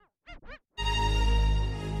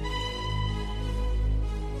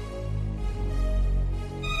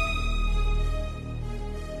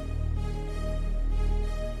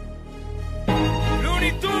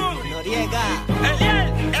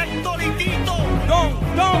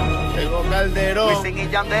Calderón. Wisin y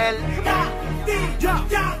Yandel.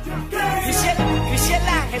 Cristian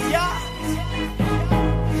Ángel, ya.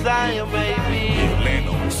 Zion, baby.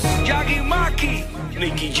 Lennox. Yankee Maki.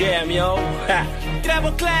 Nicky Jam, yo.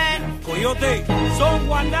 Trebol Clan. Coyote. Son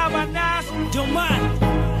Guanabanas. Omar.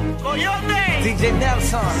 Coyote. DJ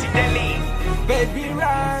Nelson. Sideli. Baby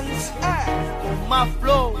Runs. Con más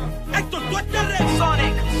flow. Hector, tú estás ready.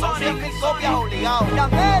 Sonic, copia obligado.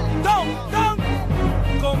 Yandel. Don.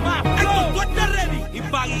 Con más flow. Hector, tú estás ready. Y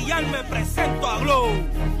para guiar me presento a Glow.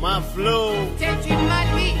 Más flow. Chechi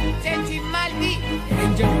Malvi.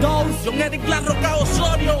 Angel Dose. John Eric La Roca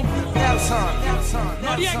Osorio. Nelson.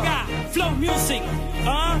 Noriega. Flow Music.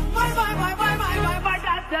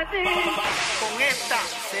 Con esta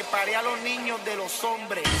separé a los niños de los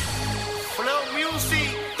hombres. Flow Music,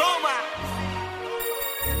 toma.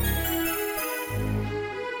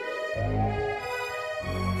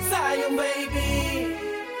 Zion, baby.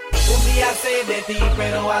 Un día sé de ti,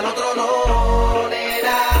 pero al otro no,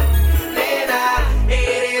 nena.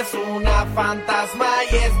 Eres una fantasma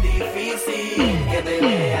y es difícil que te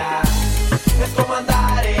vea. Es como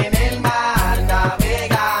andar en el mar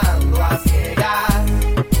navegando a ciegas.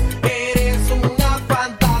 Eres una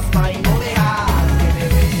fantasma y no dejas que te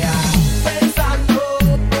vea. Pensando,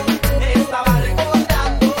 estaba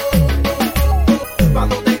recordando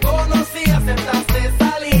cuando te conocí, aceptaste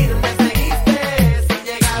salir, me seguiste y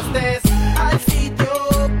llegaste al sitio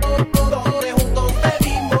donde juntos te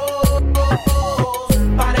vimos.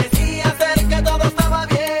 Parecía ser que todo estaba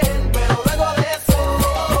bien, pero luego de eso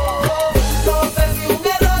no sé si un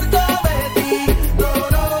error cometí. No,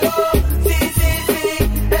 sí,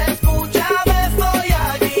 escúchame, estoy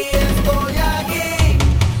aquí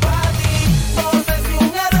para ti. No sé si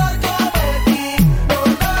un error cometí.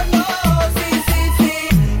 No, sí,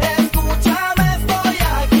 escúchame, estoy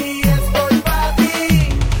aquí para ti.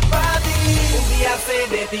 Un día sé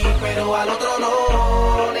de ti, pero al otro no,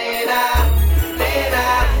 nena.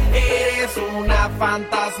 Eres una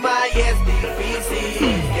fantasma y es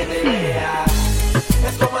difícil que te vea.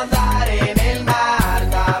 Es como andar en el mar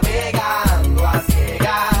navegando a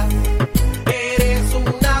ciegas. Eres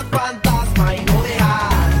una fantasma y no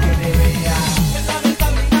dejas que te vea. Es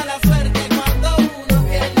lamentable y mala suerte cuando uno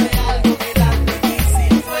pierde algo que tan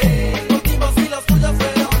difícil fue. Los tipos y los tuyos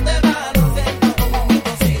fueron de manos en todo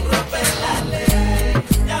momento sin romper la ley.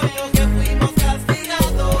 Ya veo que fuimos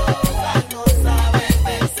castigados al no saber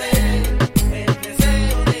vencer. El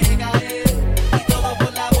deseo de caer y todo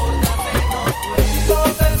por la borda se nos fue. No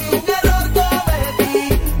sé si un error cometí.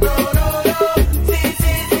 No, sí,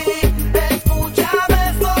 escúchame,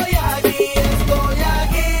 estoy aquí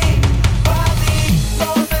para ti. No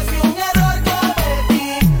sé si un error cometí.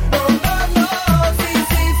 No, sí,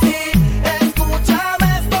 escúchame,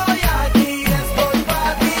 estoy aquí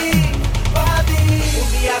para ti. Un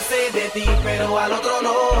día sé de ti, pero al otro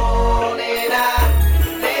no, nena.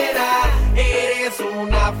 Eres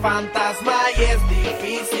una fantasma y es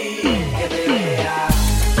difícil que te vea.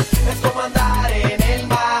 Es como andar en el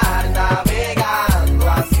mar navegando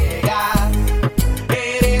a ciegas.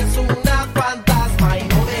 Eres una fantasma y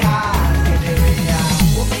no dejas que te vea.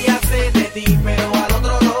 Un día sé de ti, pero al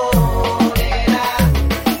otro no, nena.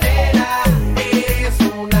 Eres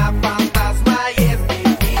una fantasma y es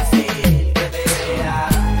difícil que te vea.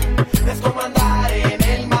 Es como andar en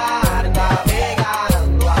el mar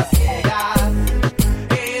navegando a ciegas.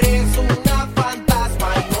 Eres una fantasma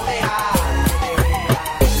y no dejas que te vea.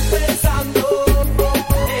 Pensando,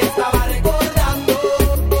 estaba recordando.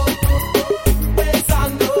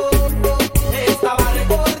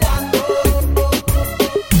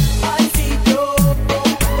 Al sitio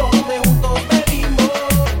donde juntos te vimos.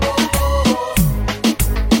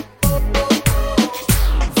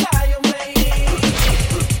 Zion, baby.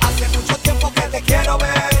 Hace mucho tiempo que te quiero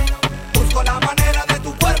ver. Busco la manera de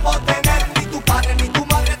tu cuerpo tener. Ni tu padre ni tu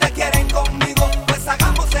madre te quieren conmigo. Pues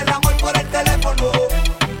hagamos el amor por el teléfono.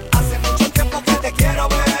 Hace mucho tiempo que te quiero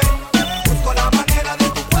ver. Busco la manera de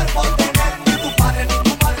tu cuerpo tener. Ni tu padre ni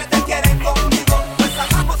tu madre te quieren conmigo. Pues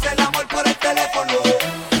hagamos el amor por el teléfono.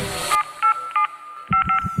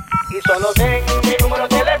 Y solo ten mi número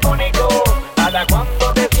telefónico para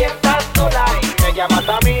cuando te sientas sola y me llamas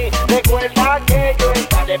a mí. Recuerda que yo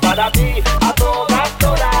estaré para ti a todas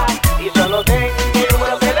horas. Y solo ten mi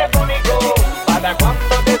número telefónico para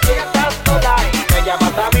cuando te sientas sola y me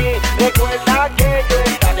llamas a mí. Recuerda que yo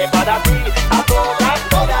estaré para ti a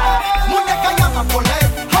todas horas. Muñeca, llama por él.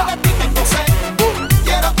 A ti tengo sed.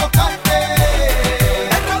 Quiero tocarte.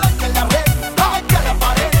 Enredarte en la red. Bajarte a la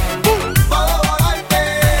pared. Puedo volarte.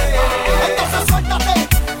 Entonces suéltate.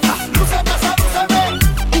 Lúceme, sedúceme.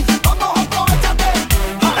 Vamos, aprovechate.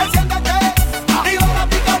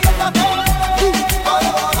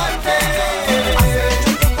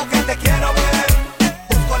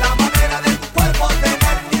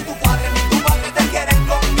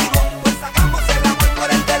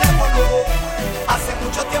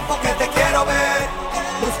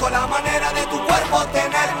 la manera de tu cuerpo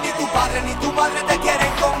tener. Ni tu padre ni tu madre te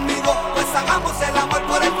quieren conmigo, pues hagamos el amor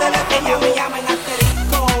por el teléfono. Ella me llama el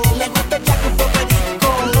asterisco, le gusta echar un poco de disco,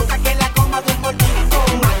 loca que la coma de un mordisco,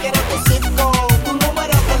 más quiero tu circo, tu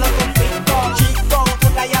número te lo confisco. Chico, tú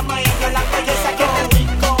la llamas y yo la belleza que te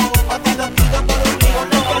rico, o te lo tiro por un río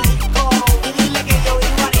loco, y dile que yo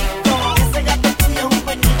igualito, ese gato tuyo es un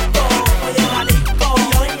peñito, oye marico,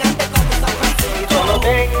 yo gigante como San Francisco. Solo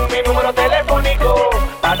ten mi número telefónico,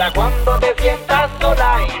 para cuando te sientas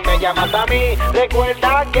sola y me llamas a mí,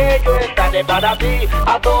 recuerda que yo estaré para ti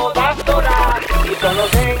a todas horas. Y solo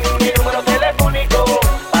ten mi número telefónico,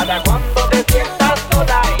 para cuando te sientas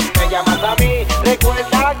sola y me llamas a mí,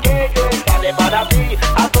 recuerda que yo estaré para ti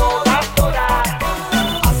a todas horas.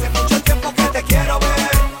 Hace mucho tiempo que te quiero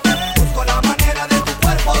ver, busco la manera de tu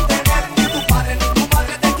cuerpo tener. Ni tu padre ni tu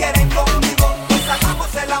madre te quieren conmigo, pues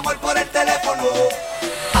hagamos el amor por el teléfono.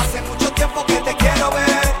 Hace mucho tiempo que te quiero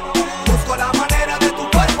ver, busco la manera de tu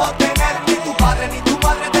cuerpo tener. Ni tu padre ni tu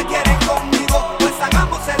madre te quieren conmigo, pues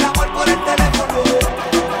hagamos el amor por el teléfono.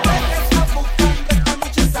 Estás buscando esta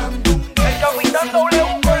noche sandunga. El capitán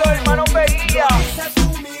W con los hermanos Veía. Dice tu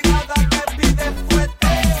mirada que pide fuerte.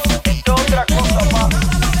 Esto es otra cosa más.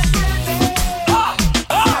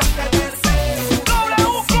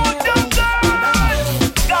 W con Yandel.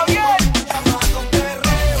 Gadiel. Llamado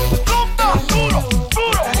perreo. Tumba, duro,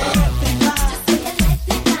 duro.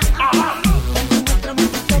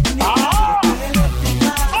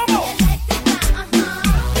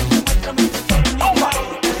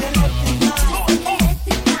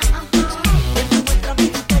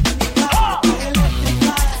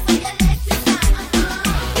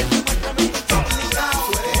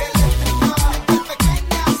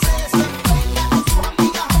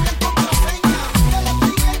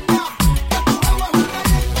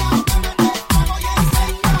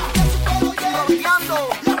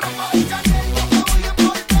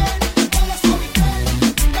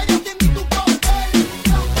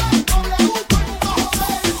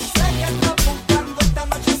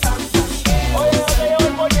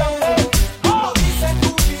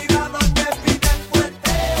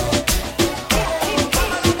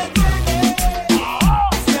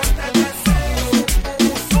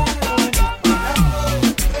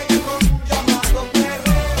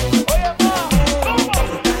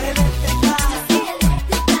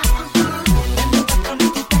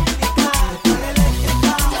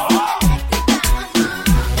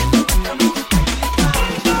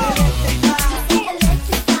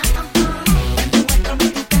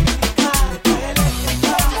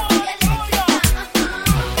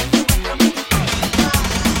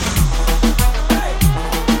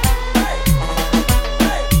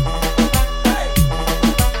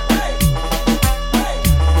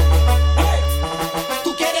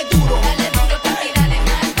 Tú quieres duro, dale duro papi, dale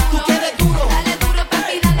más duro. Tú quieres duro, dale duro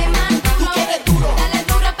papi, dale más duro. Tú quieres duro, dale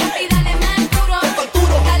duro papi, dale más duro. Te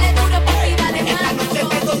torturo, dale duro papi, dale más duro. Esta noche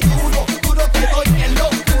te doy duro, duro te doy en lo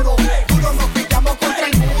duro. Duro nos pillamos contra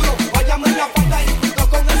el muro. Vayamos en la falda y pico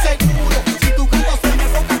con el seguro. Si tu gato se me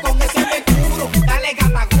boca con ese me curo. Dale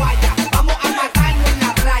gata guaya, vamos a matarnos en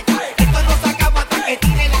la raya. Esto no se acaba hasta que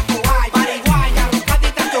tire la toalla. Marihuana,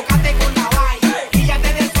 ropadita, chocate con la valla. Y ya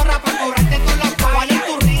te de zorra pa' cobrarte con la falla. ¿Cuál es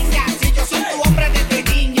tu riña? Si yo soy tu hombre desde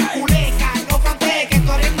niña. Culeca, no frontees que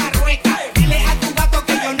tú eres marrueca. Dile a tu gato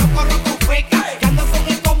que yo no corro con feca. Que ando con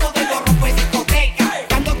el combo de los rompe discoteca.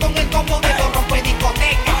 Que ando con el combo de los rompe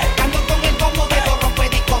discoteca. Que ando con el combo de los rompe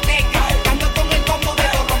discoteca. Que ando con el combo de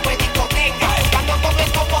los rompe discoteca. Que ando con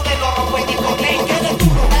el combo de los rompe discoteca. ¿Quieres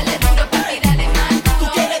duro? Dale duro papi, dale más duro. ¿Tú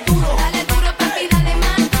quieres duro? Dale duro papi, dale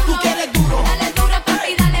más duro. ¿Tú quieres duro? Dale duro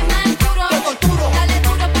papi, dale más duro. Te torturo. Dale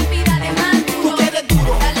duro papi, dale más duro. ¿Tú quieres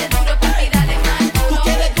duro? Dale duro papi, dale más duro. ¿Tú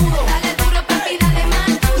quieres duro? Dale duro papi, dale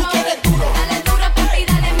más duro. ¿Tú quieres duro? Dale duro papi,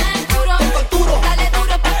 dale más duro. Te torturo. Dale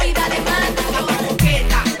duro papi, dale más duro. La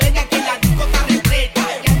coqueta, venga que la disco está repleta.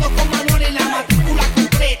 Y ando con Manuel en la matrícula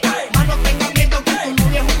completa. Mano, tenga miedo que tu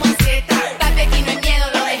novio es un maceta. Date aquí no hay miedo,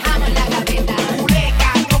 lo dejamos en la gaveta. Culeca,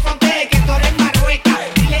 no frontees que tú eres marrueca.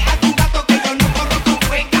 Dile a tu gato que yo no corro con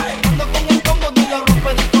feca. Ando con el combo de los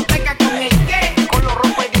rompe discoteca. ¿Con el qué? Con los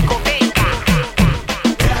rompe discoteca.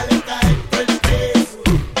 Déjale caer todo el peso,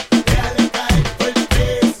 déjale caer todo el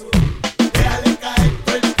peso, déjale caer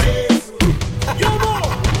todo el peso.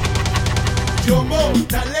 Yomo,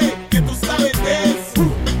 dale, que tú sabes de eso.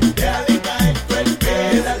 Déjale caer todo el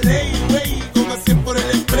peso, dale, güey, como 100 por el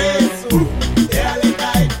expreso. Déjale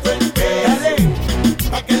caer todo el peso, dale,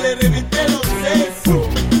 pa' que le reviente los sesos.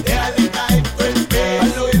 Déjale caer todo el peso, a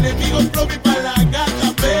los enemigos propios y pa' la gata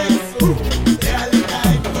peso. Déjale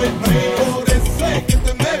caer todo el peso, por eso es que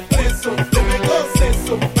te me preso, te me gozo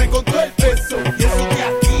eso, me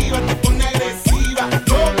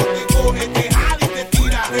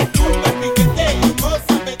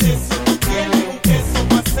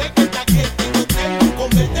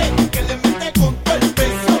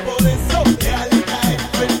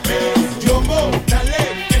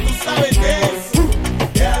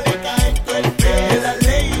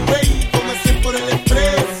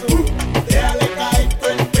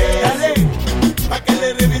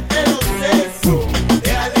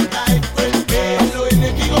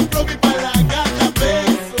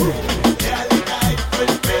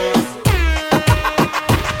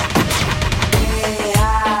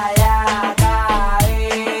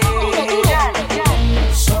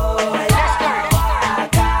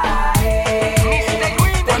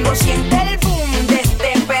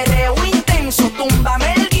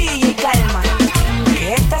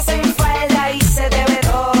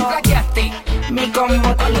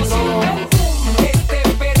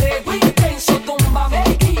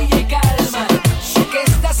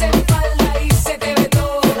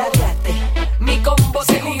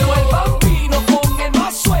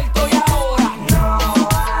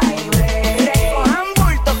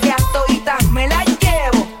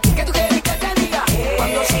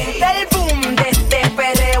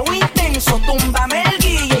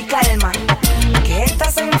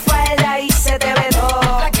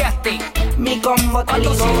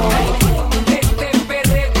Cuando siente este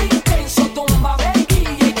perreo intenso, tumba,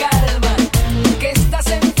 baby y calma, que estás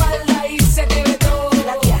en falda y se te ve todo.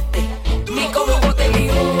 Ni como te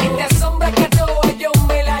guió, y te asombra que yo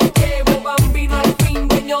me la llevo. Bambino al fin,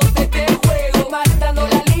 dueño de este juego, matando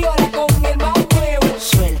la lío ahora con el más nuevo.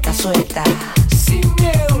 Suelta, suelta. Sin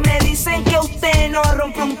miedo. Me dicen que usted no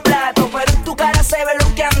rompe un plato, pero en tu cara se ve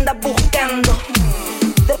lo que andas buscando.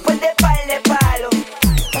 Después de par de palo,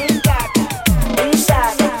 un taco, un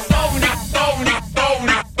saco.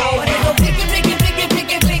 Por eso friki, friki, friki,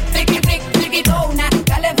 friki, friki, friki, friki, frikitona,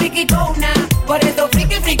 dale frikitona. Por eso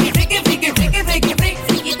friki, friki, friki, friki, friki, friki, friki,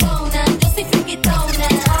 frikitona, yo soy frikitona.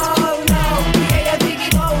 Oh no, ella es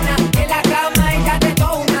frikitona, en la cama ella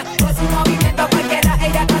detona, con su movimiento cualquiera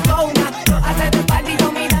ella tatona, lo hace de espalda y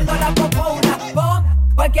dominando la popona.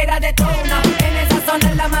 Cualquiera detona, en esa zona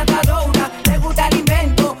es la matadora, le gusta el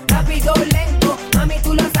invento, rápido o lento, mami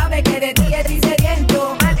tú lo sabes que de ti es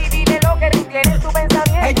sediento. Mami dile lo que tiene tu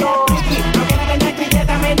pensamiento. Hey yo, Ricky, no quiere vender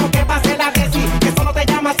billeta menos que pase la tesis, que solo te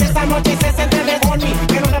llamas esa noche y se siente de horny,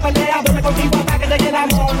 que no te pelea, duerme contigo hasta que te llegue la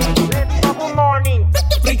money. Good morning.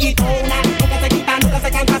 Frikitona, nunca se quita, nunca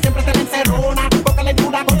se cansa, siempre te la encerrona, porque le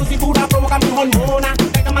dura con tu cintura, provoca mi hormona,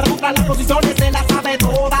 te cama de buscar las posiciones, se la sabe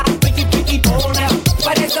toda, frikitona.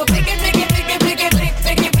 Por eso friki, friki, friki, friki, friki,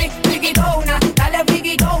 friki, friki, frikitona, dale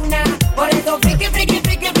frikitona. Por eso friki, friki,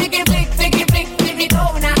 friki, friki, friki, friki, friki,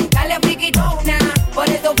 frikitona, dale frikitona. Por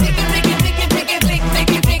eso friki, friki, friki, friki, friki,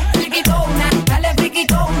 friki, friki, frikitona, dale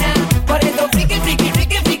frikitona. Por eso friki, friki,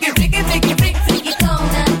 friki, friki, friki, friki, friki,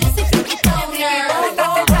 frikitona, yo soy frikitona. Me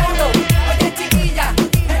estás tentando, oye chiquilla,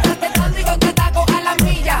 me estás tentando y yo te taco a la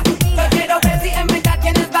milla. Yo quiero ver si en verdad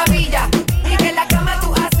tienes babilla y que en la cama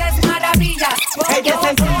tú haces maravillas. Ella es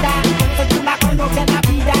sencilla, se chula con lo que la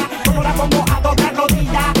vida, como la pongo a doblar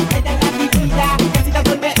rodilla, ella es la vivida, que si te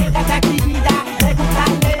duerme ella te activida, le gusta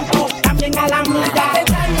lento, también a la Me estás milla.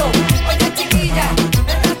 tentando, oye chiquilla,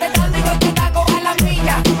 me estás tentando y yo te taco a la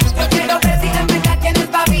milla. Yo quiero ver si en verdad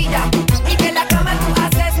tienes babilla y que en la cama tú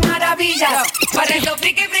haces maravillas. Por eso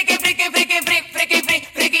friki, friki, friki, friki, friki, friki, friki,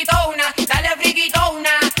 frikitona, dale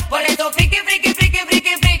frikitona. Por eso friki, friki, friki,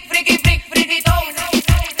 friki, friki, friki, friki, frikitona,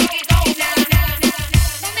 dale frikitona.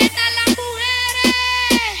 ¿Dónde están las mujeres?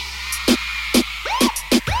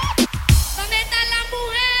 ¿Dónde están las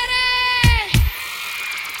mujeres?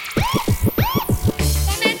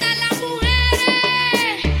 ¿Dónde están las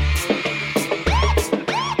mujeres?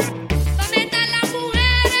 ¿Dónde están las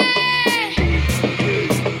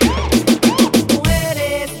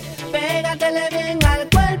Mujeres, pégatele bien al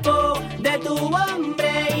cuerpo de tu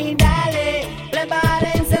hombre y dale,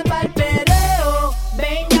 prepárense para el perreo.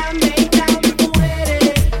 Vengan, vengan,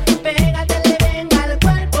 mujeres, pégatele bien al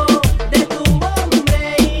cuerpo de tu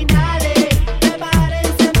hombre y dale,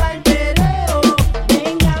 prepárense para el perreo.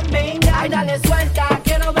 Vengan, vengan, ay dale suelta,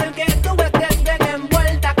 quiero ver que tú estés bien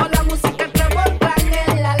envuelta con la música que volcan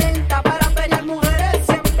en la lenta. Para pelear mujeres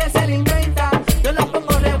siempre se le inventa, yo la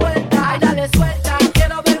pongo revuelta. Ay dale suelta,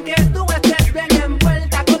 quiero ver que tú estés bien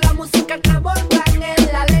envuelta con la música que volcan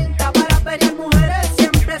en la lenta. Para pelear mujeres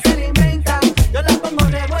siempre se le inventa, yo la pongo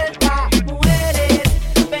revuelta. Mujeres,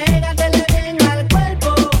 pégatele bien al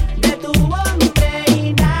cuerpo de tu hombre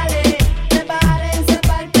y dale, prepárense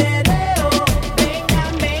para el perreo.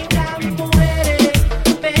 Vengan, vengan, mujeres,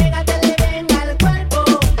 pégatele bien al cuerpo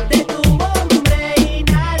de tu hombre y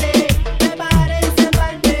dale, prepárense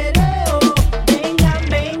para el perreo. Vengan,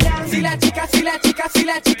 vengan. Si la chica, si la chica, si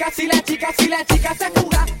la chica, si la chica, si la chica se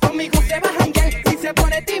fuga, conmigo se va a janguear. Si se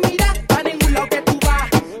pone tímida, a ningún lado que tú vas.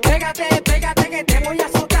 Pégate, pégate que te voy a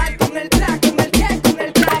azotar con el tra, con el que, con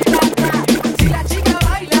el tra, tra, tra. Si la chica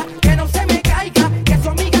baila, que no se me caiga, que su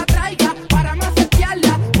amiga traiga para más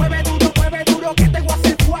setearla. Mueve duro que te voy a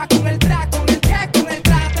hacer fuá con el tra, con el que, con el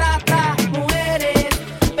tra, tra, tra. Mujeres,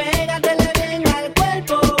 pégatele bien al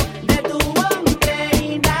cuerpo de tu hombre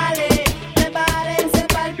y dale, prepárense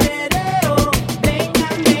para el perreo.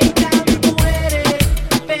 Vengan, vengan, mujeres,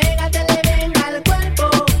 pégatele bien al cuerpo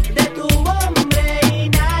de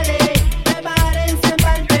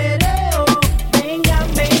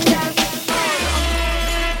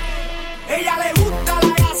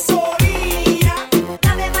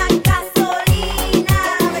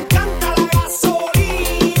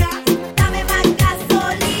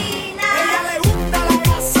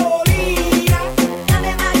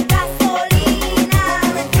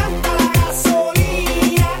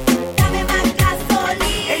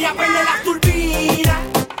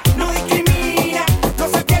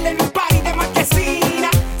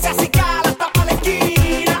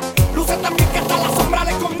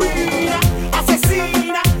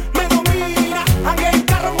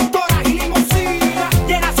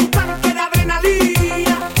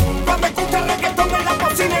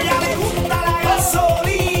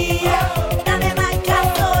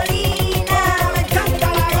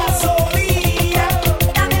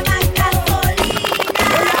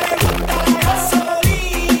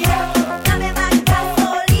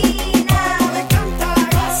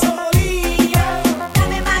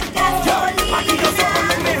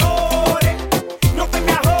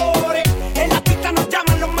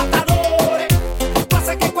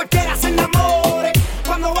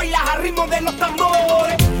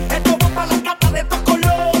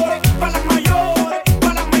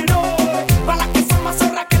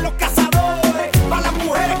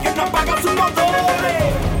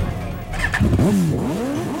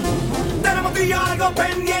Tenemos tú y yo algo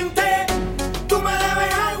pendiente. Tú me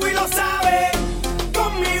debes algo y lo sabes.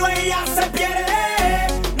 Conmigo ella se pierde.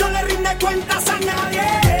 No le rinde cuentas a nadie.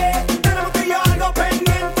 Tenemos tú y yo algo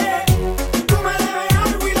pendiente. Tú me debes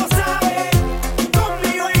algo y lo sabes.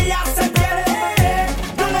 Conmigo ella se pierde.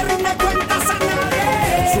 No le rinde cuentas a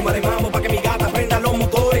nadie. Suma de mambo pa' que mi gata prenda los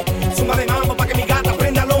motores. Suma de mambo pa' que mi gata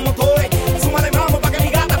prenda los motores. Suma de mambo pa' que mi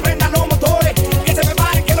gata prenda los motores. Que se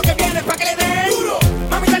prepare que lo que viene es pa' que le den duro.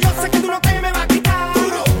 Mamita, yo sé que tú no te me vas a quitar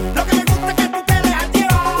duro. Lo que me gusta es que tú te dejas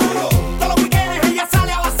llevar duro. Todos los weekends ella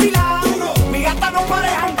sale a vacilar duro. Mi gata no para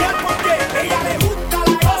de janguear porque ella le gusta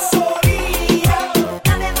la gasolina.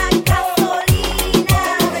 Dame más gasolina.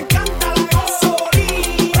 Le encanta la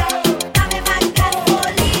gasolina. Dame más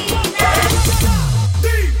gasolina.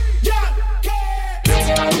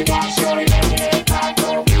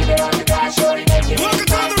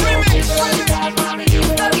 Welcome to the remix.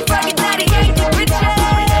 Doggy, froggy, daddy, Yankee, bitches.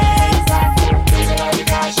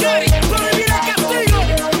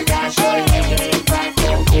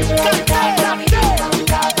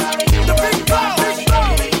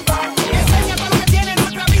 Enseña todo lo que tiene, no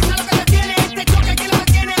avisa lo que te tiene. Este choque que lo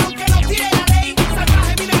detiene, aunque no tire la ley.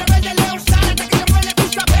 Salvaje, vive rebelde, león, sale hasta que se muerde. Tú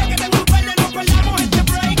sabes que tengo un verde, no perdamos este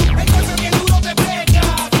break. El golpe bien duro te pega,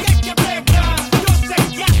 si es que pega. Yo sé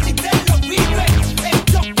que así te lo vive. El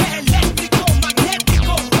choque es eléctrico,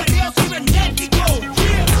 magnético, perreo cibernético.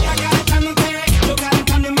 Está calentándote, yo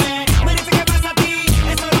calentándome. Me dice que pasa a ti,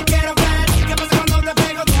 eso lo quiero ver. ¿Qué pasa cuando te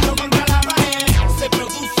pego duro contra la pared? Se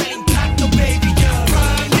produce el impacto, baby, yo.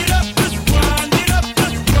 Wind it up, just wind it up,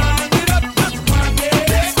 just wind it up, just wind it.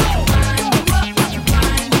 Let's go.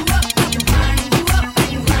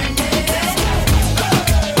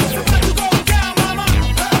 So what you go down, mama?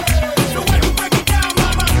 So when you break it down,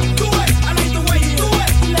 mama, do it. I like the way you do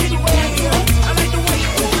it. I like the way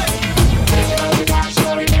you do it.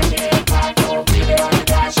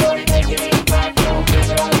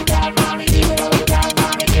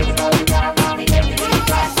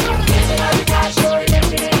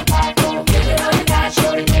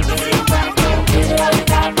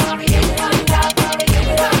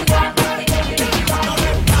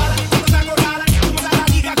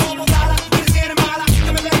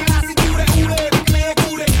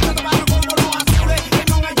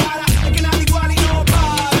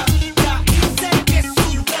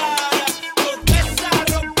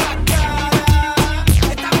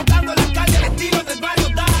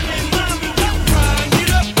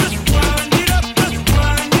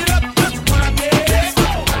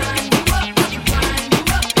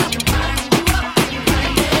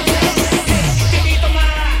 Tito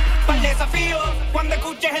más, pa'l desafío. Cuando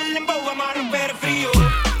escuches el dembow vamos a romper el frío.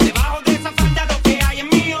 Debajo de esa falda lo que hay es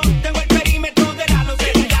mío. Tengo el perímetro de la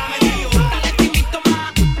lotería, ya me dio. Dale Tito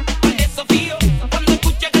más, pa'l desafío. Cuando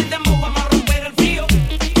escuches el dembow vamos a romper el frío.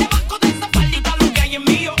 Debajo de esa faldita lo que hay es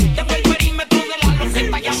mío. Tengo el perímetro de la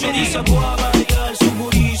lotería, ya me dio. Su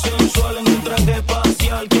booty sensual en un traje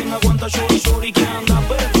espacial. Quien aguanta shorty, shorty, que anda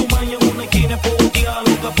perfuma y en una esquina putea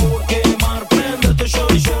loca por quemar. Préndete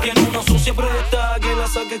shorty, shorty en una sucia presta que la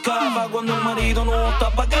saque capa cuando el marido no está.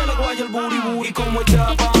 Pa' que le guaya el booty booty como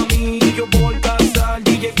está pa' mí. Yo por casar,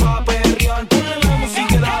 DJ pa' perrear. Ponle la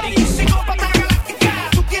música, daddy. Psicópata galáctica,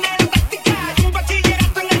 tú tienes la táctica. Y un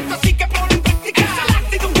bachillerato en esto, así que ponlo en práctica. Esa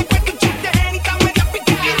lactitud que puede escucharte genita media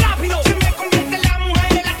pica. Y rápido se me convierte en la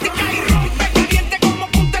mujer elástica. Y rompe caliente como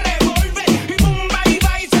punta de revólver. Y bumba y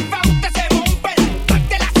va y se fa, usted se rompe.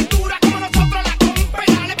 Parte la cintura como nosotros la compre.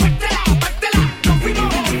 Dale, pártela, nos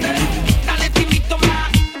fuimos juntos. Dale Tito más,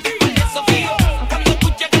 pa'l desafío. Cuando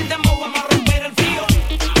escuches el dembow vamos a romper el frío.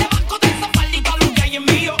 Debajo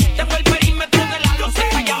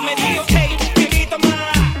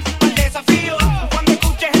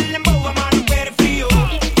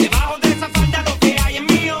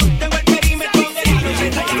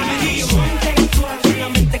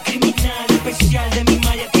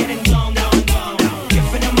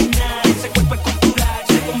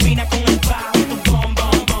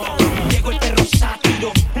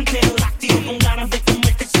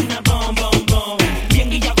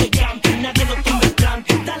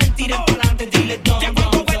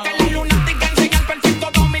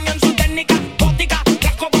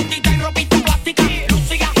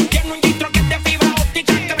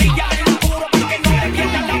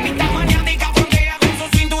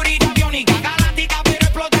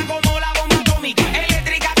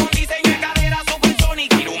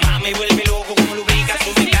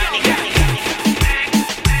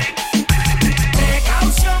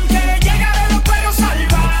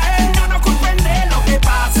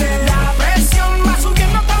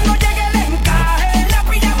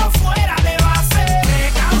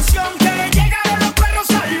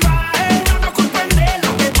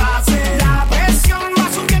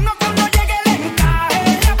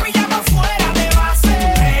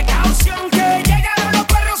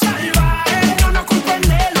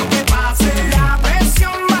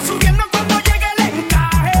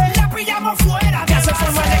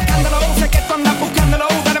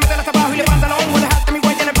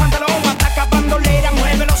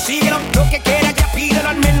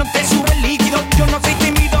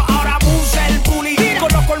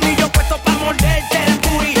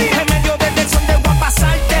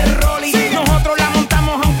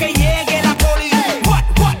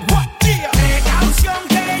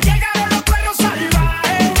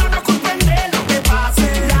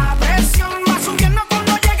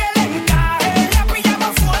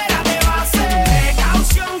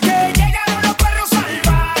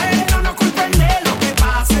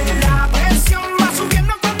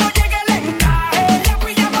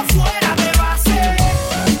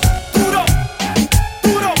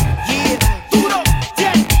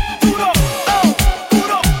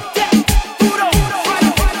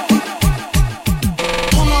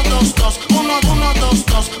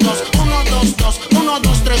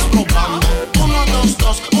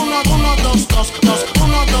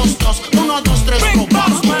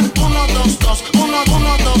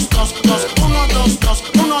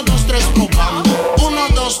 3, probando. 1,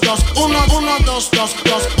 2, 2, 1, 1, 2, 2,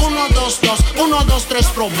 2, 1, 2, 2, 1, 2, 3,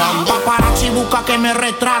 probando. Paparazzi busca que me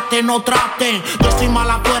retrate, no traten. Yo estoy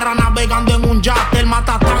mala cuerra navegando en un yate. El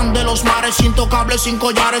matatán de los mares, intocables, sin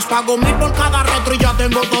collares. Pago 1000 por cada retro y ya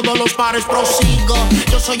tengo todos los pares. Prosigo,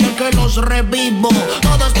 yo soy el que los revivo.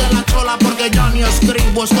 Todo es de la chola porque ya ni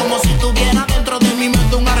escribo. Es como si tuviera dentro de mi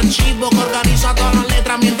mente un archivo que organiza todas las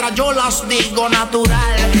letras mientras yo las digo.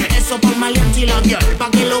 Natural, eso por maleante y la piel, pa'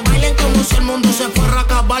 que lo bailen como si el mundo se fuera a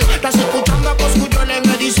acabar. Estás escuchando a Coscuyuela en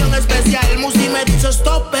edición especial. Musi me dice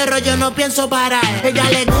stop, pero yo no pienso parar. Ella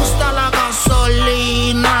le gusta la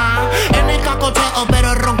gasolina, en el cacoteo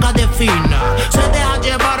pero ronca de fina. Se deja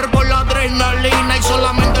llevar por la adrenalina y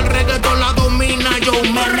solamente el reggaetón la domina. Yo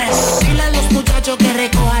menes, dile a los muchachos que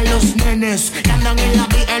recojan los nenes que andan en la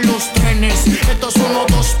vía en los trenes. Esto es 1,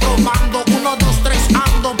 2 probando, 1, 2, 3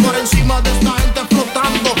 ando por encima de esta gente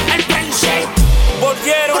flotando. El príncipe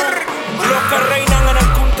volvieron los que reinan en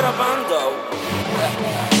el contrabando.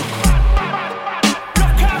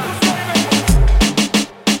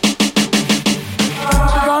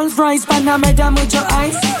 Rolls Royce, Panamá, da mucho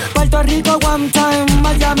ice. Puerto Rico, one time,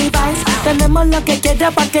 Miami Vice. Tenemos lo que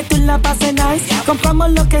quieras pa' que tú la pases nice.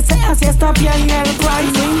 Compramos lo que sea si está bien el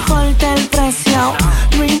price. No importa el precio,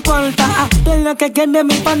 no importa. De lo que quiere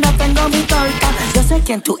mi pana, tengo mi torta. Yo sé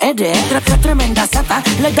quién tú eres, tremenda sata.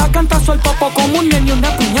 Le da cantazo al popo como un niño y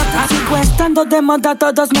una piñata. Sigo estando de moda,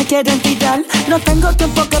 todos me quieren tirar. No tengo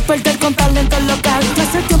tiempo que perder con talento local. Ya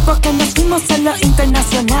hace tiempo que nos fuimos a lo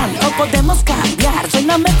internacional. O podemos cambiar, soy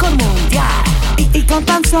la mejor mundial. Y con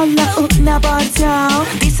tan solo una porción,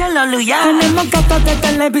 díselo Luya. Tenemos gatos de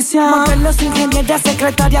televisión, modelos, ingenieras,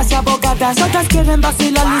 secretarias y abogadas. Todas quieren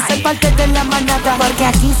vacilar y ser parte de la manada. Porque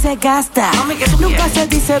aquí se gasta, nunca se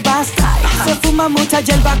dice basta. Se fuma mucha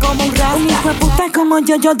hierba como un rasta. Un hijo de puta como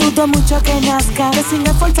yo dudo mucho que nazca. Que sin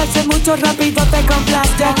esforzarse mucho rápido te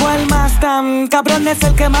complazca. Llegó el más tan cabrón, es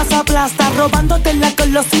el que más aplasta. Robándote las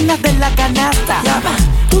golosinas de la canasta.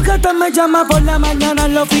 Tu gata me llama por la mañana,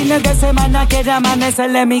 los fines de semana quiere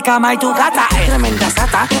amanecerle en mi cama. Y tu gata es tremenda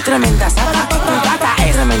sata, tremenda sata. Tu gata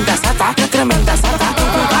es tremenda sata, tremenda sata.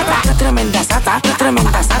 Tu gata es tremenda sata,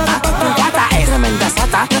 tremenda sata. Tu gata es tremenda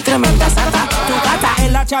sata, tremenda sata. Tu gata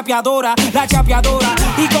es la chapeadora, la chapeadora.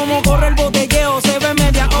 Y como corre el botelleo se ve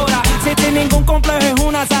media hora. Sin ningún complejo es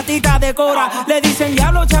una satita de cora. Le dicen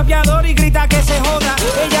diablo chapeador y grita que se joda.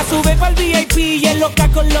 Ella sube pa'l VIP y en los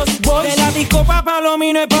con los boys. De la disco pa'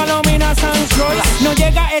 Palomino y Palomina Sanchoy. No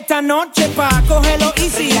llega esta noche pa' cogerlo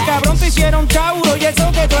easy. Cabrón te hicieron Tauro y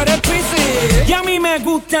eso que tú eres Piscis. Y a mí me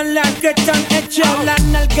gustan las que están hechas, las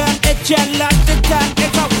nalgas hechas, las tetas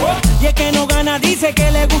hechas. Y es que no gana, dice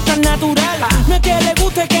que le gustan natural. No es que le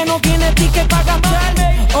guste, que no tiene ticket pa'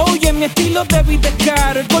 gastarme. Oye, mi estilo de vida es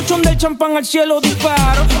caro. El colchón del champán al cielo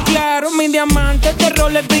disparo. Claro, mi diamante de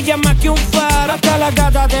roles brilla más que un faro. Hasta las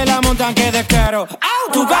gatas de la montan que descaro.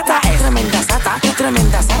 Tu gata es tremenda sata,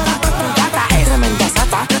 tremenda sata. Tu gata es tremenda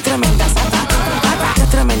sata, tremenda sata. Tu gata es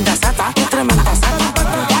tremenda sata, tremenda sata.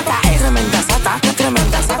 Tu gata es tremenda sata,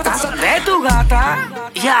 tremenda sata. De tu gata,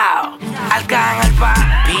 ya, Alca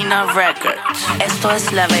Pina Records. Esto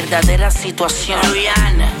es la verdadera situación.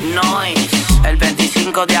 Rihanna, Noise. El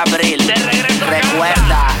 25 de abril.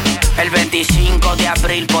 Recuerda, el 25 de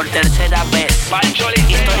abril por tercera vez.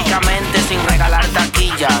 Históricamente sin regalar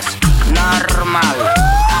taquillas. Normal.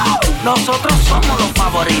 Nosotros somos los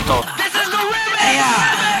favoritos.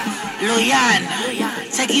 Luyan,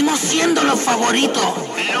 seguimos siendo los favoritos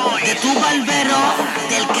de tu barbero,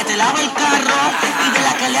 del que te lava el carro y de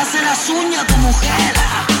la que le hace las uñas a tu mujer.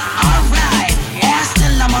 Alright, esta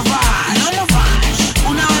es la Mirage.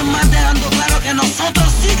 Una vez más dejando claro que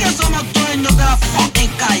nosotros sí que somos dueños de la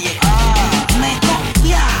fucking calle. Me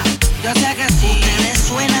copia, yo sé que sí. Ustedes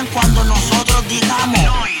suenan cuando nosotros digamos.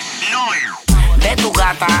 De tu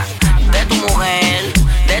gata, de tu mujer,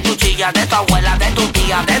 de tu chilla, de tu abuela, de tu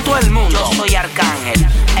tía, de todo el mundo. Yo soy Arcángel,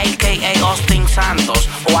 a.k.a. Austin Santos,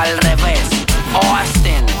 o al revés,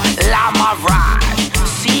 Austin, la Mirage.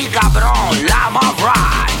 Sí, cabrón, la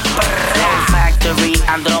Mirage. Factory,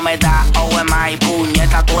 Andrómeda, OMI,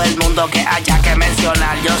 puñeta, todo el mundo que haya que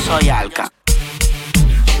mencionar. Yo soy Alca.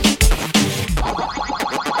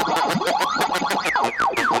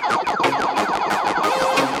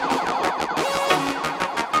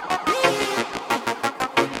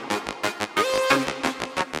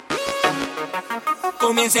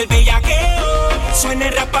 Comienza el bellaqueo, suena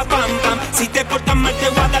el rapa pam pam. Si te portas mal te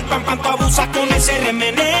voy a dar pam pam. Tú abusas con ese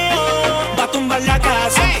remeneo, va a tumbar la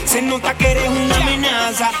casa. Se nota que eres una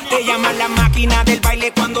amenaza. Te llaman la máquina del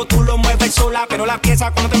baile cuando tú lo mueves sola. Pero la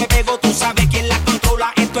pieza cuando te me pego tú sabes quién la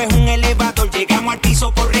controla. Esto es un elevador, llegamos al piso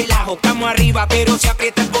eso por relajo. Estamos arriba, pero si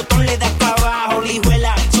aprieta el botón le da para abajo.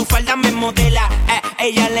 Lijuela, su falda me modela.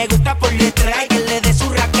 Ella le gusta por detrás y que le dé su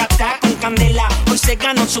racata con candela. Hoy se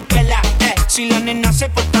ganó su pela. Si la nena se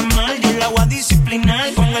porta mal, yo la voy a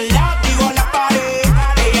disciplinar. Con el látigo a la pared.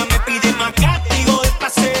 Ella me pide más castigo de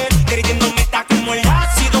placer. Derritiéndome está como el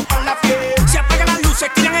ácido para la piel. Se apagan las luces,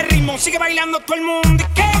 tiran el ritmo, sigue bailando todo el mundo.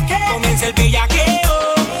 ¿Y qué? Comienza el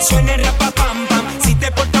bellaqueo, suena el rapa pam pam. Si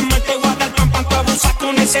te portas mal te voy a dar pam pam. Tú abusas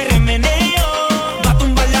con ese remeneo, va a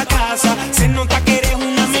tumbar la casa. Se nota que eres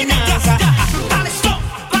una amenaza. Dale stop,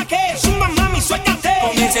 ¿pa' qué? Zumba mami, suéltate.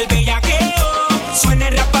 Comienza el bellaqueo, suena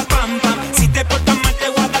el rapa pam pam. Si te portas mal te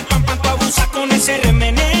voy a dar pam pam. Tú abusas con ese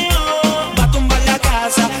remeneo, va a tumbar la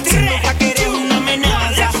casa. Se nota que eres una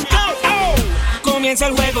amenaza. Comienza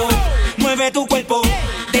el juego, mueve tu cuerpo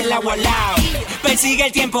del agua al lado. Persigue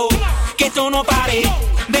el tiempo, que esto no pare.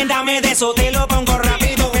 Ven, dame de eso, te lo pongo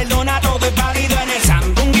rápido. Perdona, todo es válido en el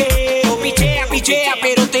sandungueo. Pichea, pichea,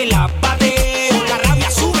 pero te la bateo. La rabia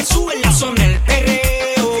sube, sube, la zona el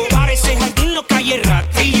perreo. Parece jardín, lo calle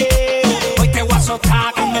ratilleo. Hoy te voy a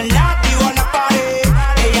azotar con el látigo a la pared.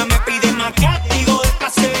 Ella me pide más castigo de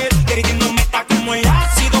placer. Derritiéndome está como el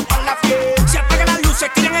ácido para la piel. Se apagan las luces,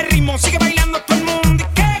 tiran el ritmo, sigue bailando todo el mundo.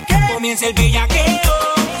 ¿Y qué? Comienza el bellaqueo,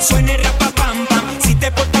 suena el rapa pam pam. Si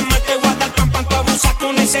te portas mal te voy a dar pam pam. Tú abusas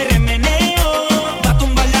con ese remeneo, va a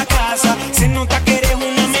tumbar la casa. Se nota que eres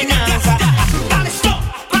una amenaza. Dale stop,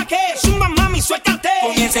 ¿pa' qué? Zumba mami, suéltate.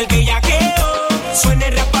 Comienza el bellaqueo, suena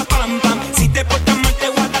el rapa pam pam. Si te portas mal te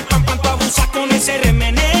voy a dar pam pam. Tú abusas con ese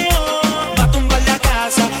remeneo, va a tumbar la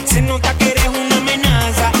casa. Se nota que eres una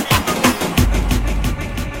amenaza.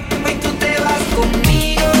 Hoy tú te vas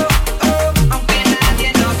conmigo, aunque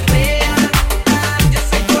nadie nos vea. Yo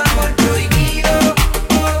soy tu amor prohibido,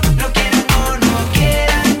 lo quieran o no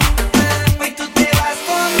quieran. Hoy tú te vas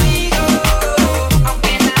conmigo,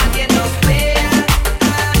 aunque nadie nos vea.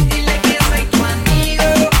 Dile que soy tu amigo,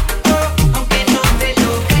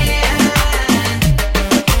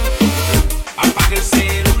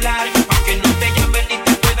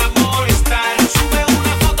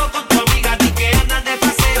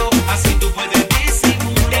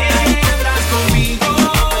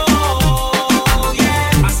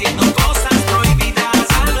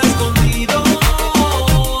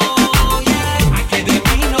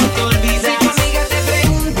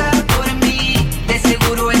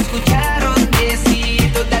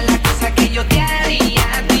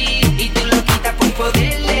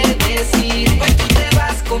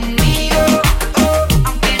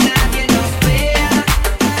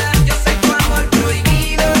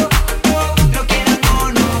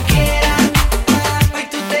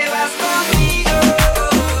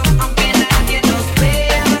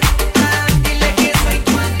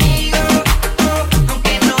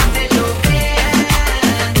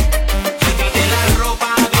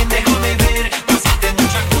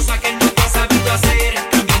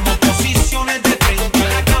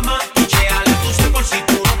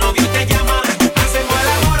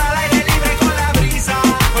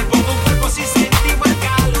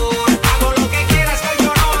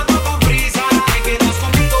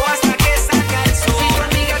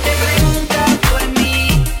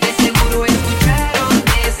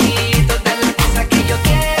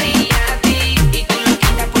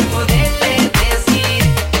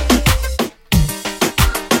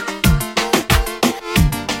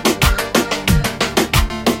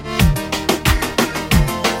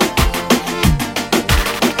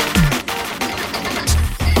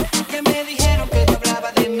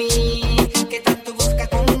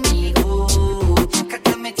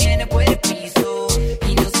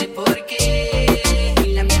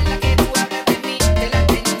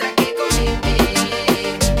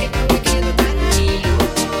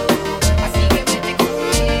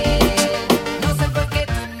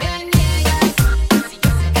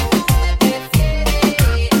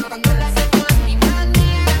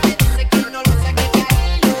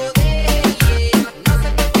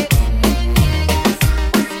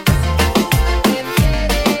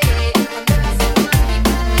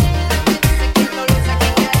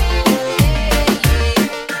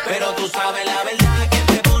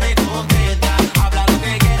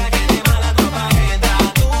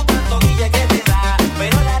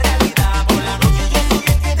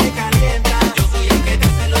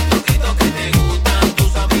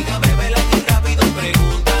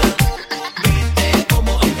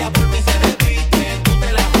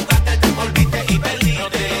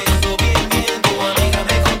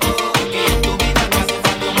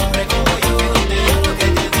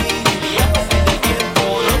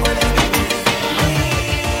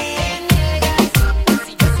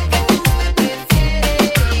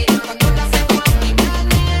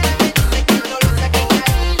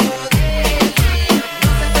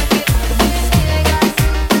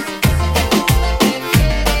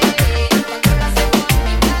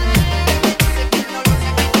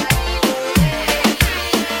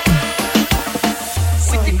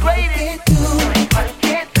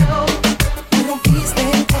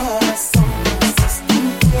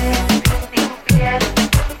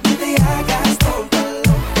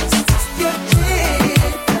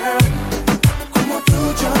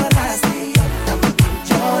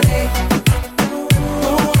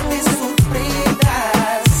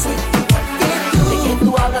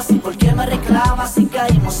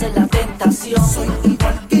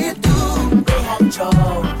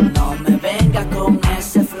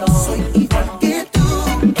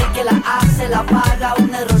 paga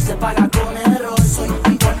un error, se paga con error. Soy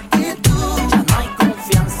igual que tú, ya no hay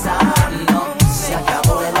confianza, no, se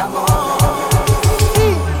acabó el amor.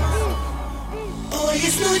 Hoy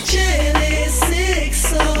es noche de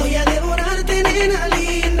sexo, voy a devorarte, nena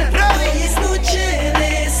linda. Hoy es noche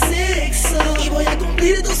de sexo y voy a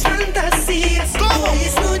cumplir tus fantasías. Hoy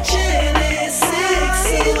es noche de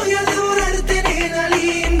sexo, voy a devorarte, nena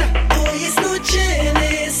linda. Hoy es noche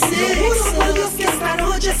de sexo, por Dios que esta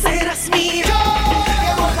noche serás mía.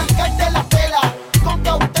 Quiero arrancarte la tela con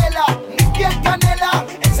cautela, mi piel canela,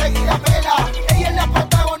 enseguida pela. Ella es la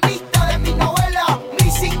protagonista de mi novela,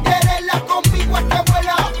 mi Cinderella, conmigo es que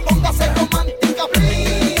vuela. Póngase romántica,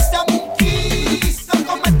 please, dame un kiss, no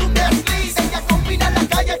comete un desliz. Ella combina la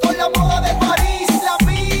calle con la moda de París. La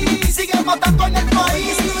vi, sigue matando en el país. Hoy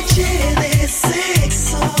es noche de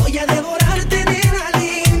sexo, voy a devorarte, nena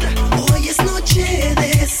linda. Hoy es noche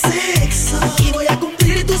de sexo y voy a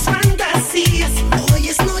cumplir tus fantasías. Hoy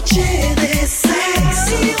es noche de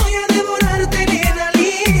sexo y voy a devorarte, nena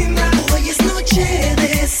linda. Hoy es noche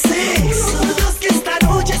de sexo, por Dios que esta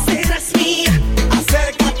noche serás mía.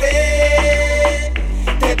 Acércate,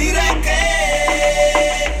 te diré que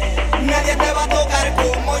nadie te va a tocar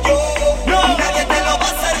como yo. Nadie te lo va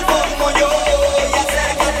a hacer como yo. Y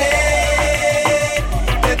acércate,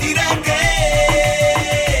 te diré que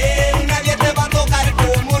nadie te va a tocar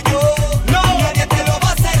como yo. Nadie te lo va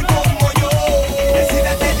a hacer como yo.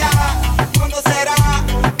 Decídete ya, ¿cuándo será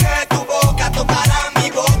que tu boca tocará mi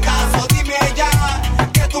boca? O dime ya,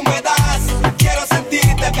 que tú me das. Quiero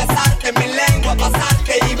sentirte, besarte, mi lengua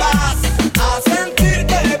pasarte y vas a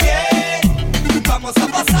sentirte bien. Vamos a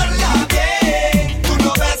pasarla bien. Tú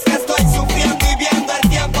no ves que estoy sufriendo y viendo el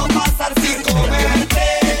tiempo pasar sin comerte.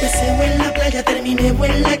 Empecé en la playa, terminé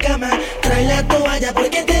en la cama. Trae la toalla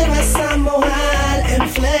porque te vas a mojar. En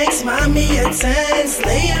flex, mami, intense.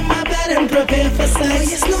 Lay in my bed and prepare for sex.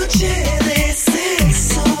 Hoy es noche de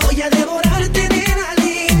sexo, voy a devorarte, nena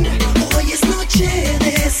linda. Hoy es noche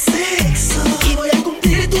de sexo y voy a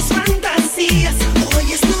cumplir tus fantasías.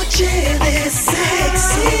 Hoy es noche de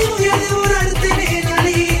sexo y voy a devorarte, nena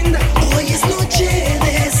linda. Hoy es noche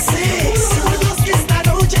de sexo, por Dios que esta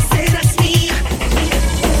noche serás mía.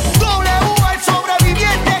 W, el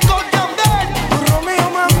sobreviviente con Yandel. Romeo,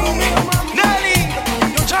 mami. Nelly,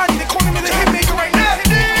 Yo, Johnny, they calling me the hitmaker right now.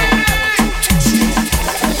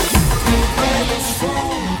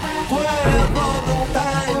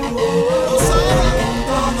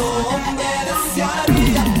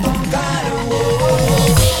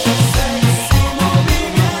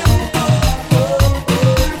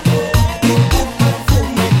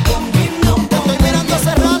 estoy mirando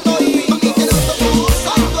hace rato y quiero tu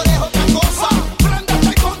cosa. Tú eres otra cosa. Préndete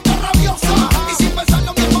y ponte rabiosa. Y sin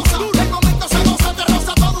pensarlo, mi hermosa, el momento se goza, te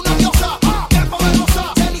roza toda una diosa. Bien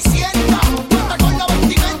poderosa, cenicienta, cuenta con la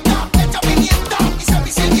vestimenta, hecha pimienta y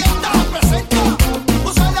semi-sirvienta. Presenta,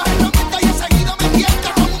 usa las herramientas y enseguida me tienta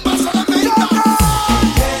con un vaso de menta.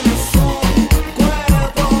 Tienes un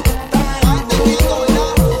cuerpo brutal. Ay, te entiendo,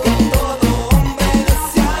 ¿verdad? Que todo hombre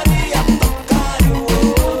desearía tocar.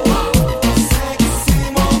 Sexy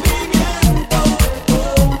movimiento.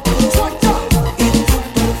 Suelta. Y tu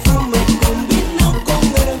perfume combina con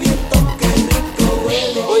el viento. Qué rico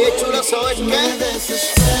huele. Oye, chula, ¿sabes qué? Me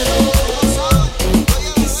desespero.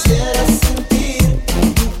 Quisiera sentir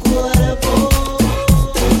tu cuerpo.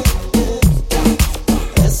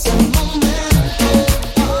 Es el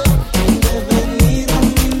momento de venir a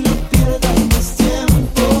mí, no pierdas más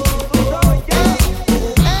tiempo.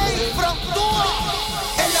 Ey, frontúa.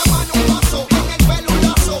 En la mano un vaso, en el pelo un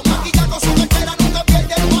lazo. Maquilla con su cartera, nunca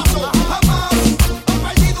pierde el paso. Jamás he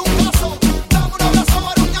perdido un caso. Dame un abrazo,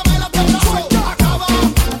 arúñame la te abrazo. Acaba,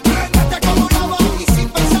 préndete como lava. Y sin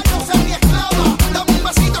pensarlo, ser mi esclava. Dame un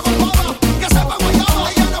besito con baba, que sepa guayaba.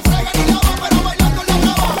 Ella no frega ni lava, pero bailando la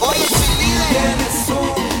brava. Oye, chilide, tienes un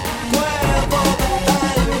cuerpo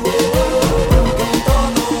brutal. Que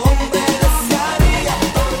todo hombre desearía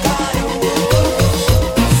tocar.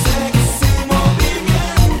 Sexy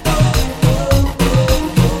movimiento.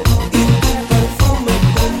 Y tu perfume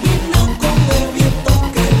combina con el viento.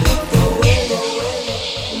 Qué rico huele.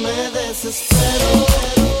 Me desespero.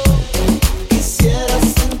 Quisiera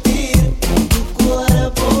sentir tu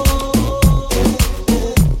cuerpo.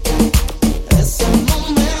 Es el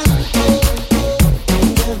momento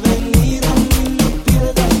de venir a mí, no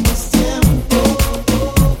pierdas más tiempo.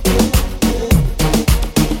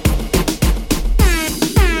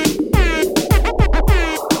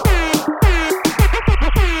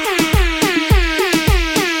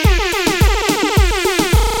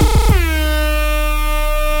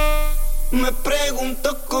 Me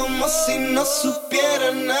pregunto como si no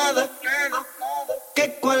supiera nada.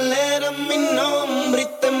 que cuál era mi nombre y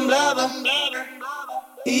temblaba.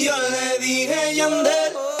 Y yo le dije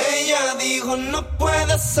Yandel, ella dijo no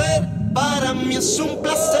puede ser. Para mí es un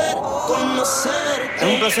placer conocerte.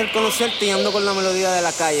 Es un placer conocerte y ando con la melodía de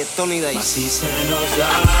la calle, Tony Day. Así se nos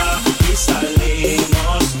da y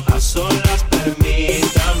salimos a solas,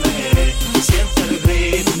 permítame. Siente el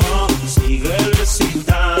ritmo, sigue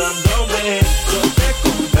recitándome. Yo te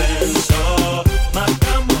convenzo,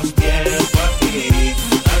 matamos tiempo aquí,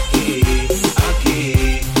 aquí,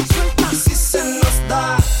 aquí. Así se nos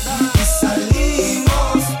da y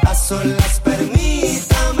salimos a solas,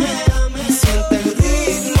 permítame. Siente el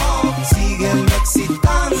ritmo, síguelo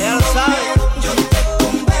excitándome. Ya lo sabes. Yo te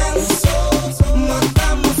convenzo,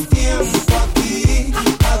 matamos tiempo aquí,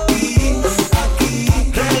 aquí, aquí.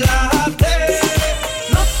 Relájate,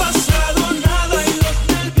 no ha pasado nada y los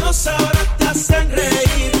nervios ahora te hacen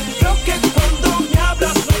reír. Creo que cuando me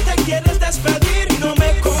hablas no te quieres despedir y no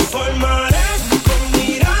me conformaré con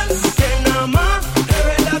mirar que nada más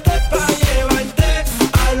revélate pa' llevarte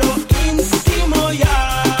a lo íntimo ya.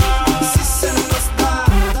 Si se nos da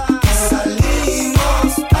y salimos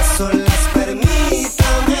a solas,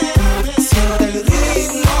 permítame. Siente el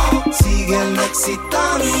ritmo, síguelo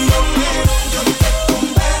excitándome. Yo te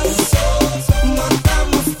convenzo,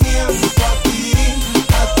 matamos tiempo aquí,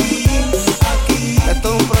 aquí, aquí. Esto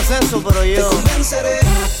es un proceso, pero Te yo convenceré,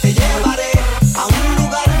 te llevaré a un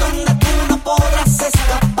lugar donde tú no podrás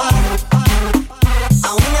escapar,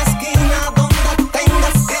 a una esquina donde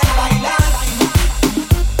tengas que bailar.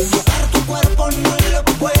 Tocar tu cuerpo no lo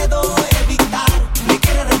puedo evitar. Me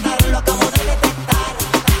quiere retar, lo acabo de detectar.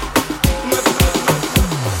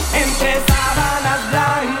 Entre sábanas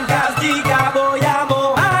blancas, chica, voy a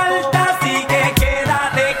mojarte, así que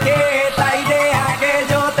quédate quieta y deja que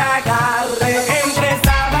yo te agarre. Entre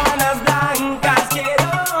sábanas blancas quiero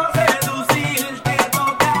seducirte,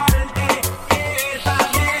 tocarte, quieta,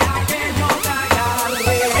 deja que yo te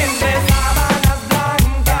agarre. Entre sábanas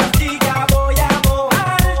blancas, chica, voy a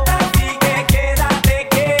mojarte, así que quédate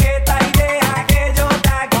quieta y deja que yo te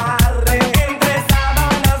agarre. Entre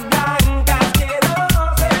sábanas blancas quiero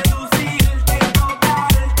seducirte,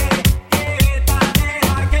 tocarte, quieta,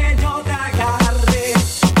 deja que yo te agarre.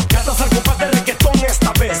 Gatas algo más de reggaetón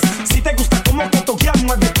esta vez. Si te gusta como te toquean,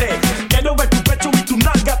 muévete. Quiero ver tu pecho y tu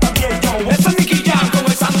nalga también, yo. Ese es Nicky Jam, con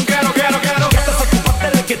esa no quiero. Gatas algo más de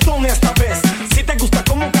reggaetón esta vez. Si te gusta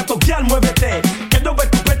como te toquean, muévete. Quiero ver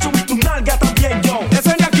tu pecho y tu nalga también, yo. Ese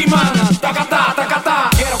es Yankee man, tacatá, tacatá.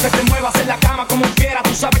 Quiero que te muevas en la cama como quieras.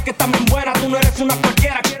 Tú sabes que estás bien buena, tú no eres una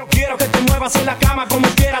cualquiera. Quiero que te muevas en la cama como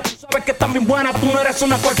quieras. Tú sabes que estás bien buena, tú no eres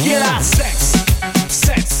una cualquiera. Sex,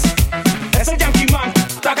 sex. Ese es Yankee man,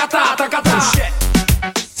 tacatá, tacatá. Sex.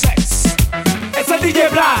 Ese es DJ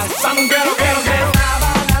Blast, esa no quiero.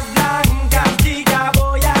 Sábanas blancas, chica,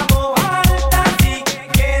 voy a mojarte, así que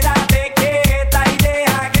quédate quieta y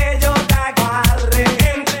deja que yo te agarre.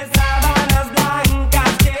 Entre sábanas blancas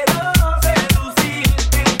quiero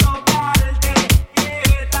seducirte, tocarte,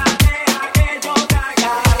 quieta, deja que yo te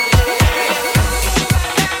agarre.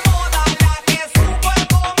 De moda la que su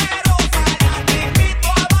cuerpo me roza, la que invito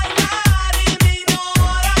a bailar y me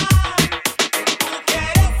ignora. Tú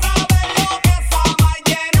quieres saber lo que eso va a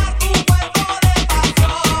llenar tu cuerpo de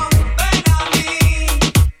pasión. Ven a mí,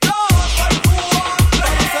 yo soy tu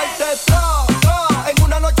hombre. Hacerte en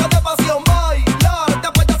una noche de pasión, bailar.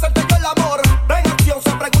 Después de hacerte yo el amor. En acción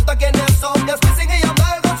se pregunta quiénes son. Es Wisin y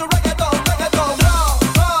Yandel con su reggaeton.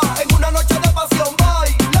 En una noche de pasión,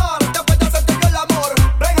 bailar. Después de hacerte yo el amor.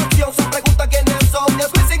 En acción se pregunta quiénes son. Es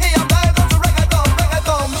Wisin y Yandel con su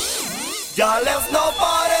reggaeton. Ya les no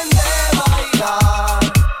paren de bailar.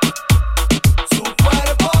 Su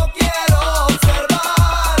cuerpo quiero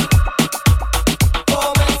observar.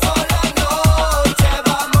 Comenzó la noche,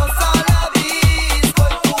 vamos a la disco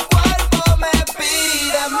y tu cuerpo me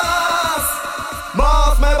pide más.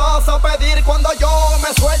 Más me vas a pedir cuando yo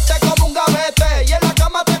me suelte como un gavete. Y en la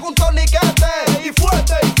cama tengo un torniquete. Y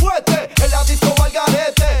fuerte, en la disco va el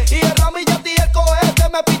garete. Y el ramillete y el cohete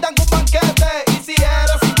me pidan un banquete. Y si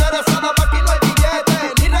eres interesada, pa' aquí no hay billete.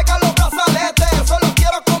 Ni regalo brazalete, solo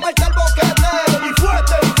quiero comerte el boquete. Y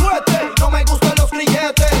fuerte, no me gustan los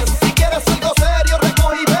grilletes. Si quieres algo serio,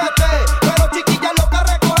 recoge y vete. Pero chiquilla, lo que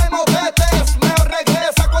recogemos vetes. Mejor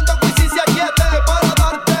regresa cuando Wisin se aquiete. Para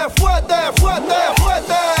darte fuerte.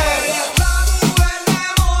 Eres la mujer de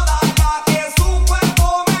moda.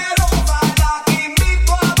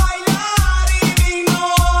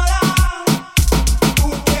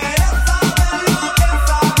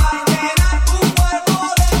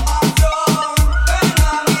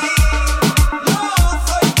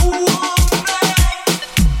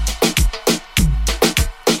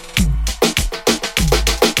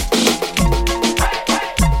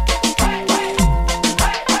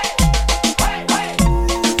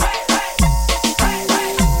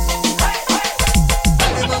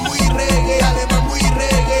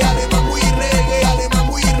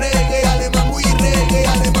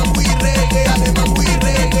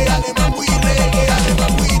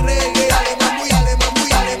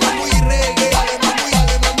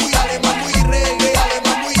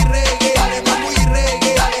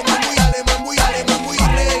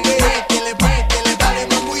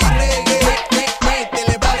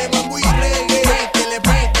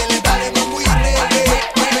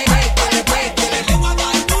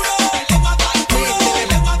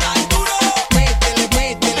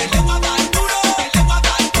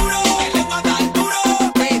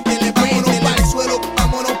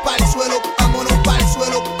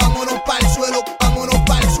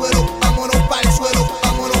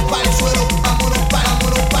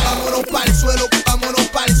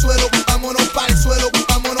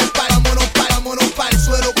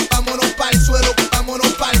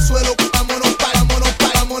 suelo,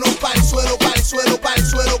 vámonos para el suelo, para el suelo, para el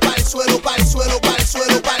suelo, para el suelo, para el suelo, para el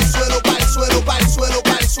suelo, para el suelo, para el suelo, para el suelo,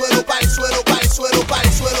 para el suelo, para el suelo, para el suelo, para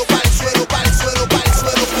el suelo, para el suelo, para el suelo, para el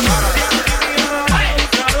suelo.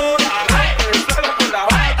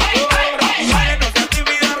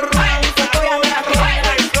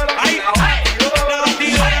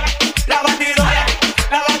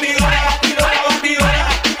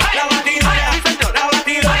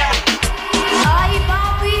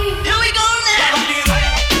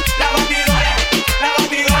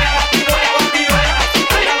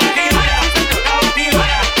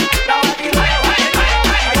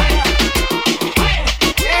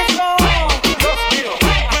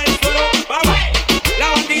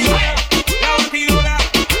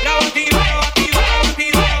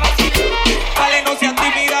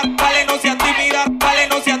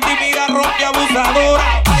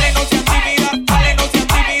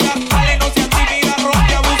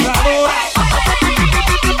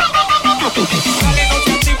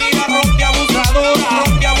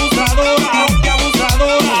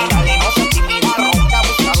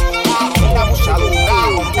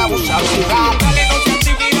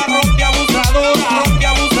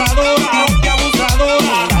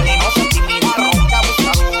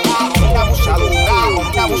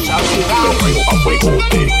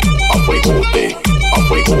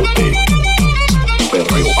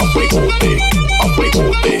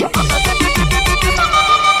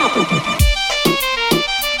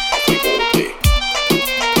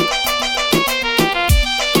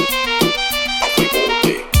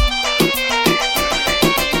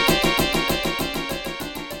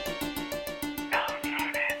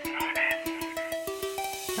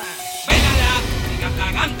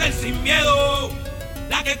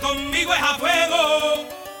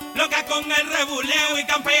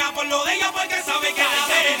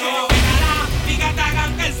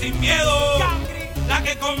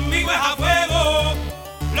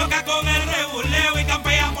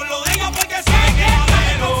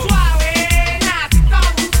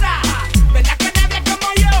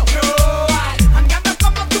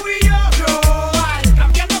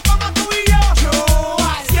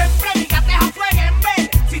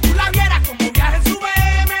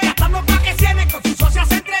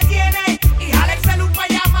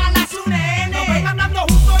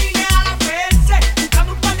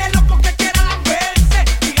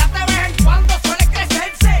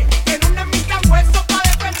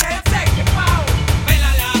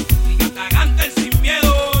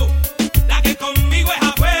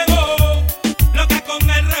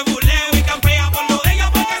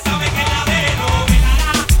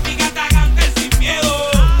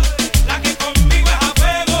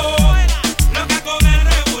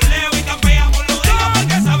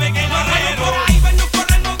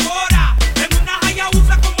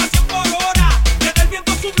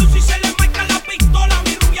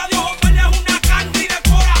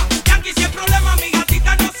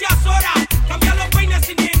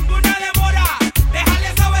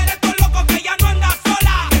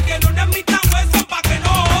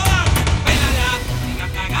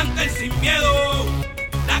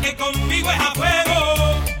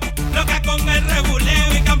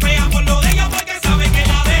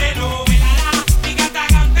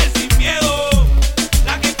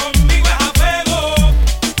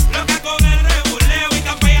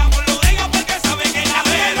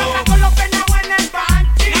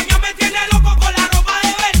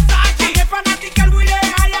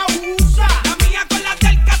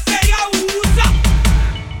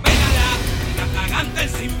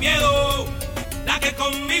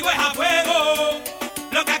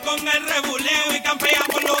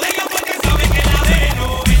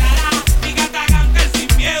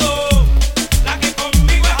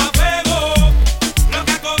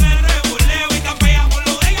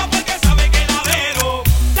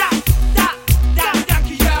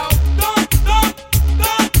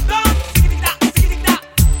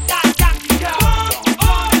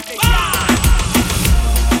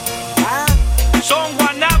 Son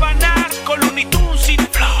Guanábanas con Luny sin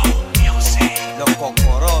flow.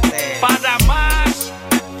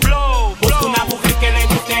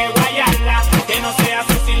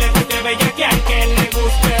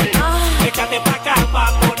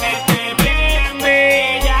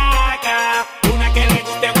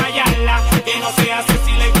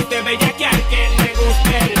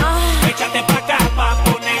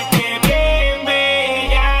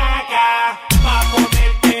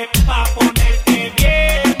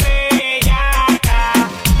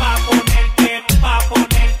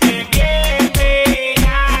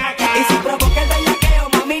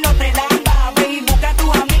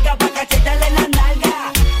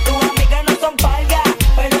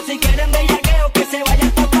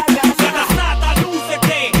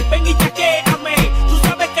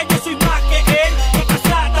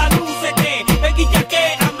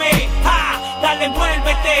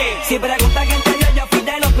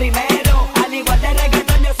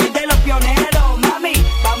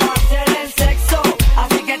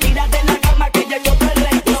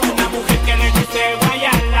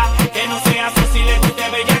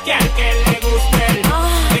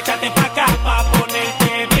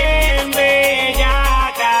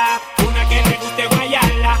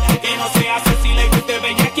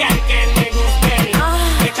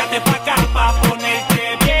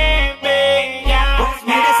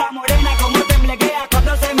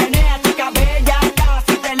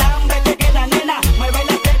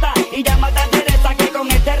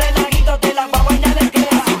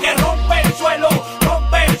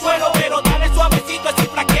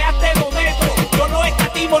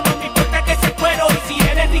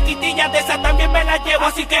 voy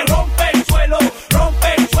a decir que rompe el suelo,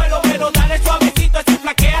 pero dale suavecito, si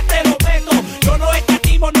flaqueas te lo meto. Yo no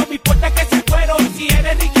escatimo, no me importa que se fuero. Y si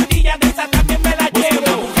eres riquitilla de esa también me la llevo.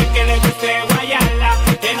 Una mujer que le guste guayarla,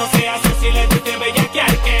 que no sea si le guste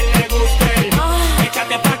bellaquear, que le guste.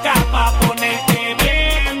 Échate pa' acá pa' ponerte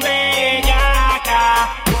bien bellaca.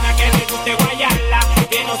 Una que le guste guayarla,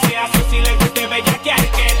 que no sea si le guste bellaquear,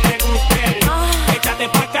 que le guste. Échate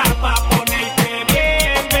pa' acá pa' ponerte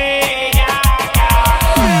bien bellaca.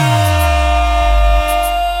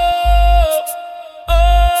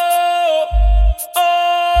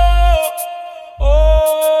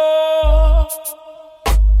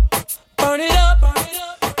 Burn it up,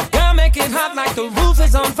 girl, make it hot like the roof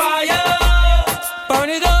is on fire. Burn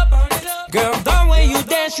it up, girl, the way you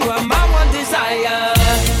dance, you are my one desire.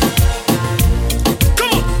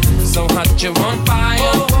 Come on. So hot you're on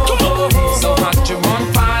fire. So hot you're on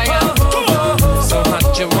fire. So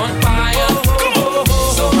hot you're on fire.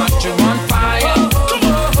 So hot you're on fire.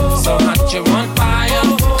 So hot you're on fire.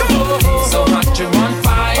 So hot you're on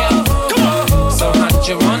fire. So hot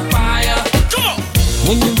you're on fire.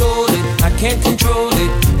 When you roll it, I can't control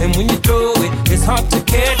it. And when you throw it, it's hard to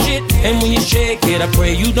catch it. And when you shake it, I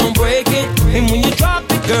pray you don't break it. And when you drop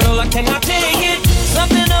it, girl, I cannot take it.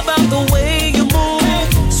 Something about the way you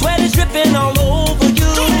move, sweat is dripping all over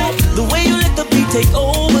you. The way you let the beat take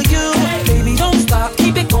over you. Baby, don't stop,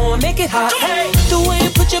 keep it going, make it hot. The way you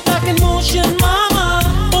put your back in motion, mama.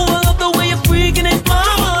 Oh, I love the way you're freaking it,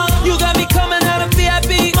 mama. You got me coming out of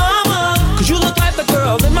VIP, mama. Cause you look like the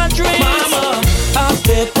girl in my dreams, mama. I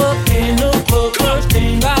step up in the club, first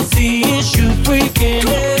thing I see is you freaking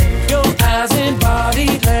it. Your eyes and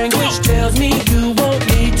body language tells me you want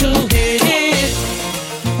me to hit it.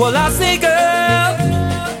 Well, I say, girl,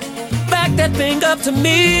 back that thing up to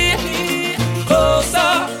me.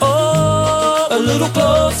 Closer, oh, a little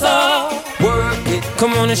closer. Work it,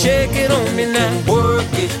 come on and shake it on me now.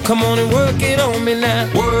 Work it, come on and work it on me now.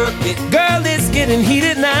 Work it, girl, it's getting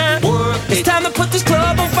heated now. Work it, it's time to put this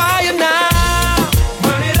club on fire now.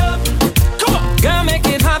 Burn it up, come on. Girl, make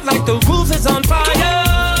it hot like the roof is on fire.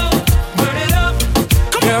 Burn it up,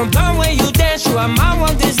 girl, the way you dance, you are my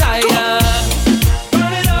one desire.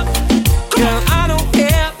 Burn it up, girl, I don't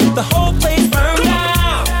care if the whole place burns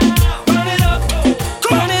down. Burn it up,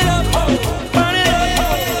 burn it up, burn it up.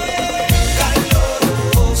 Calor,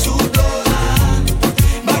 sudora,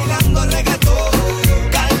 bailando reggaetón.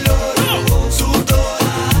 Calor,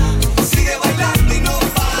 sudora, sigue bailando y no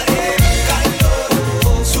pare. Calor,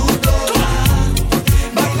 sudora,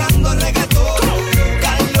 bailando reggaetón.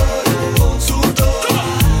 Calor, sudora,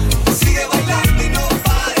 sigue bailando y no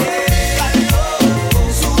pare. Calor,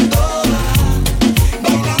 sudora,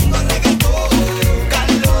 bailando reggaetón.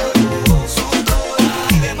 Calor, sudora,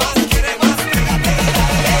 pide más, quiere más, pégate,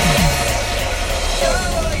 dale. Yo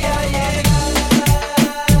voy a llegar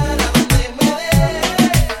a donde me des.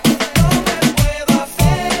 No me puedo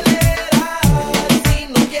acelerar si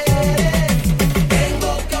no quieres.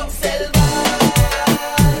 Tengo que observar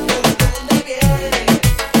por dónde vienes.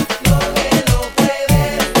 No me lo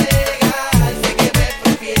puedes negar, sé que me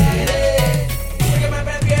prefieres. Sé que me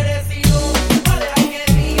prefieres y no vale a que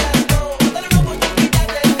digas no. Dale una oportunidad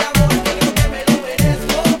de este amor que creo que me lo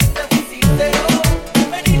merezco. Te soy sincero,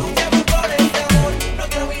 vení, luchemos por este amor. No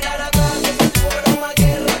quiero mirar atrás, eso es por una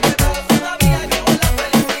guerra que más. Todavía vivo en la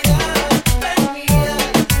felicidad. Ven mía,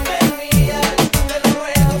 te lo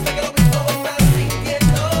ruego, sé que lo mismo estás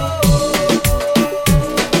sintiendo.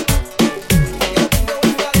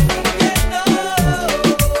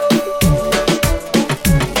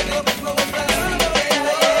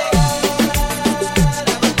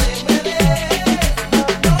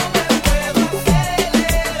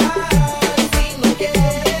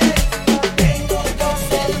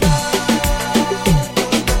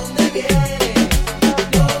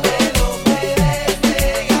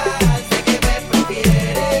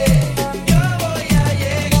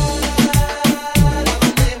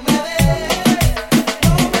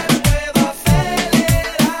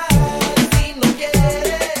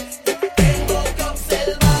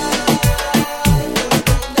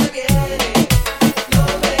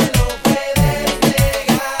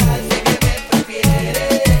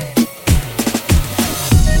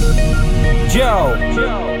 Yo,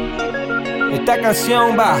 esta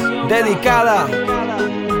canción va dedicada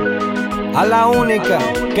a la única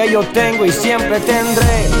que yo tengo y siempre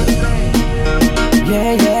tendré.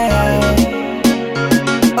 Yeah, yeah.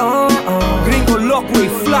 Oh, oh. Gringo loco y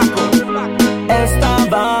flaco. Esta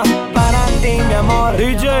va para ti, mi amor.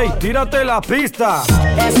 DJ, tírate la pista.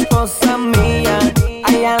 Esposa mía,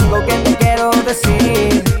 hay algo que te quiero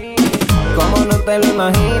decir. Como no te lo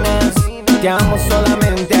imaginas, te amo solamente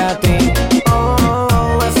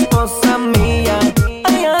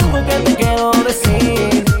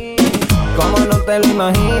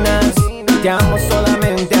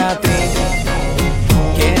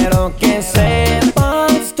Quiero que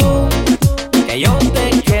sepas tú que yo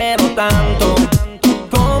te quiero tanto,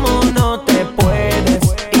 como no te puedes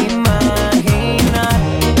imaginar.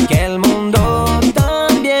 Que el mundo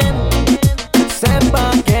también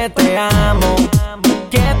sepa que te amo,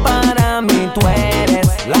 que para mí tú eres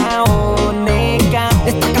la única.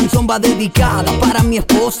 Esta canción va dedicada para mi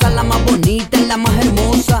esposa, la más bonita y la más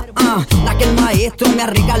hermosa, la que el maestro me ha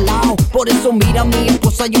regalado. Por eso mira, mi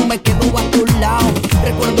esposa, yo me quedo a tu lado.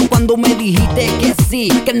 Recuerdo cuando me dijiste que sí,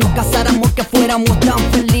 que nos casáramos, que fuéramos tan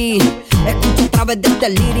feliz. Escucho a través de este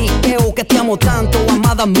liriqueo que te amo tanto,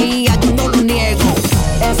 amada mía, yo no lo niego.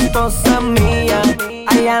 Esposa mía,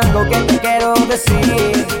 hay algo que te quiero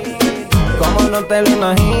decir. Como no te lo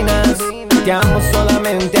imaginas, te amo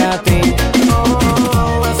solamente a ti.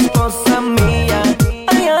 Oh, esposa mía,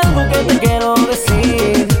 hay algo que te quiero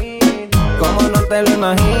decir. Como no te lo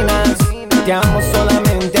imaginas, te amo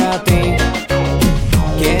solamente a ti.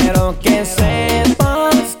 Quiero que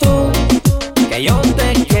sepas tú que yo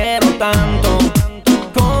te quiero tanto,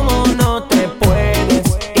 como no te puedes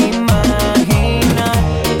imaginar.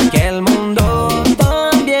 Que el mundo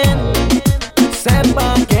también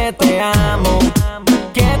sepa que te amo,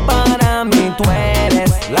 que para mí tú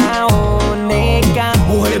eres la única.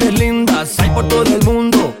 Mujeres lindas hay por todo el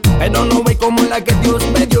mundo, pero no hay como la que Dios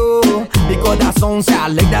me dio. Mi corazón se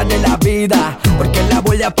alegra de la vida, porque la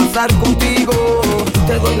voy a pasar contigo.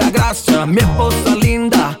 Te doy la gracia, mi esposa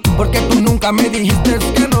linda, porque tú nunca me dijiste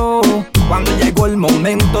que no. Cuando llegó el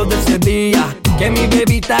momento de ese día, que mi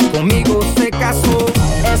bebita conmigo se casó.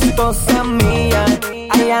 Esposa mía,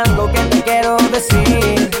 hay algo que te quiero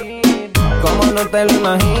decir. Como no te lo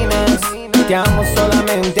imaginas, te amo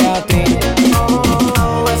solamente a ti.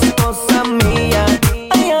 Oh, esposa mía,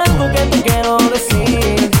 hay algo que te quiero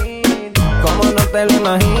decir. Como no te lo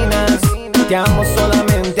imaginas, te amo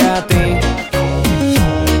solamente a ti.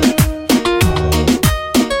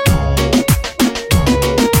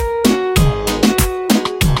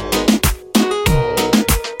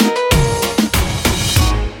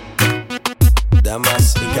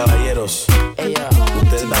 Damas y caballeros,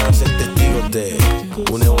 ustedes van a ser testigos de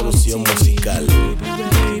una evolución musical.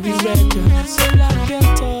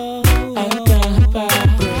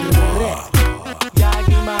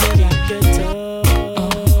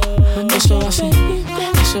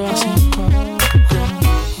 Eso así.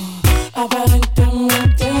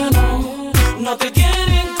 Aparentemente no te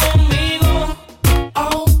quieren conmigo.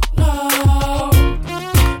 Oh no,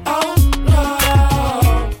 oh no.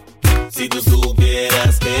 Si tú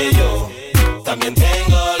supieras que yo también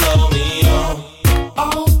tengo lo mío.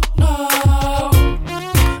 Oh no,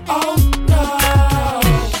 oh no.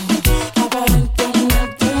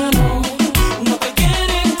 Aparentemente no te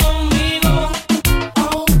quieren conmigo.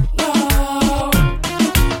 Oh no,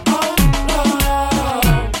 oh no.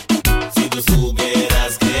 Si tú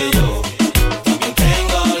supieras que yo también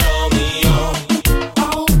tengo lo mío.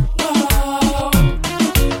 Oh no,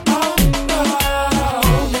 oh no.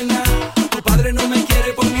 Nena, tu padre no me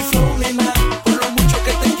quiere por mi flow, nena. Por lo mucho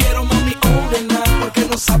que te quiero, mami, oh, nena. Porque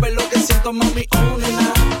no sabes lo que siento, mami, oh,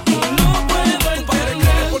 nena. Y no puedo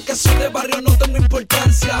entender, porque soy de barrio, no tengo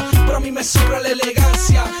importancia. Pero a mí me sobra la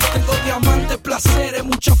elegancia. Tengo diamantes, placeres,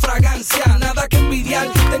 mucha fragancia. Nada que envidiar,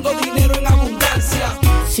 tengo dinero en abundancia.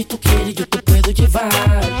 Si tú quieres yo te puedo llevar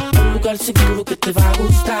a un lugar seguro que te va a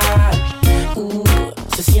gustar.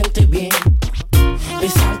 Se siente bien,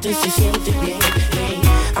 besarte se siente bien. Hey,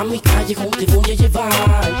 a mi callejón te voy a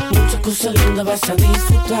llevar, muchas cosas lindas vas a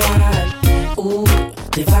disfrutar.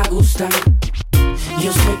 Te va a gustar,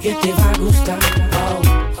 yo sé que te va a gustar.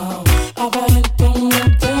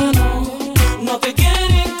 Aparentemente no te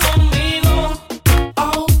quieren conmigo.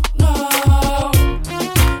 Oh no,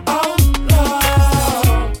 oh no.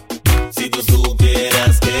 Si tú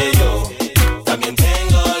supieras que yo también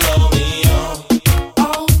tengo lo mío.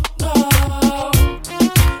 Oh no,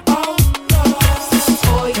 oh no.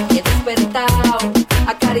 Hoy he despertado,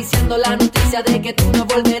 acariciando la noticia de que tú no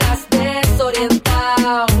volverás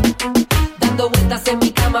desorientado. Dando vueltas en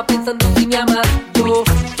mi cama pensando si me amas. Yo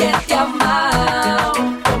que te he amado,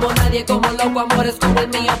 como nadie, como loco, amores como el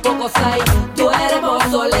mío, pocos hay. Tú eres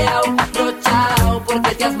soleado, rochao,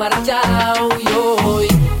 porque te has marchado. Y hoy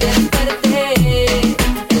desperté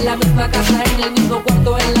en la misma casa, en el mismo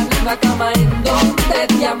cuarto, en la misma cama en donde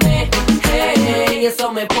te amé. Hey,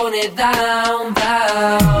 eso me pone down,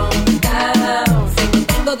 down, down. Si no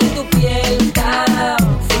tengo de tu piel, down.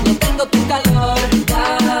 Si no tengo tu calor,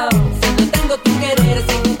 down. Si no tengo tu querer,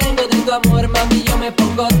 si no tengo de tu amor, mami, yo me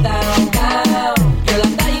pongo down, down. Girl,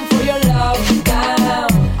 I'm dying for your love, down.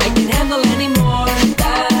 I can't handle anymore,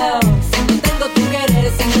 down. Si no tengo tu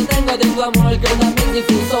querer, si no tengo de tu amor, girl, that makes makes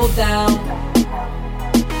me feel so down.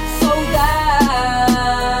 So down.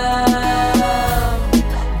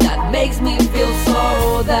 That makes me feel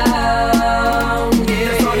so down.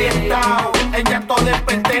 Desorientado, en llanto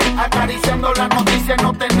desperté, acariciando la noticia,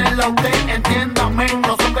 no tenerla usted. Entiéndame,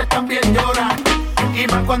 los hombres también lloran, y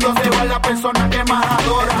más cuando se va la persona que más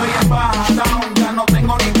adora. Estoy en baja down, ya no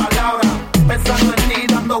tengo ni palabras, pensando en ti,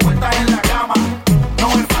 dando vueltas en la cama.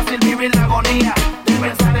 No es fácil vivir la agonía de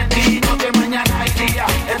pensar en ti, no que mañana hay día.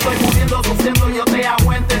 Estoy muriendo, sufriendo, yo te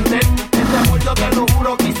hago entender. Este amor yo te lo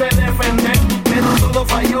juro, quise defender, pero todo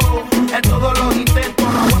falló, en todos los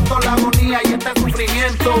intentos. No aguanto la agonía y este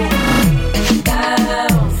sufrimiento.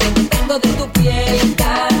 Down, si no tengo de tu piel,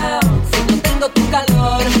 down, si no tengo tu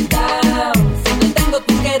calor, down, si no tengo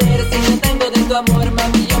tu querer, si no tengo de tu amor,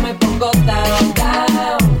 mami, yo me pongo down,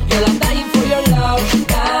 down. Girl, I'm dying for your love,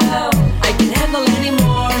 down. I can't handle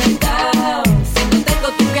anymore, down. Si no tengo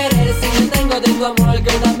tu querer, si no tengo de tu amor,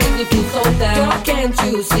 girl, that makes me feel so down. Girl, can't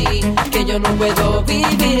you see que yo no puedo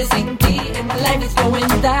vivir sin ti? And my life is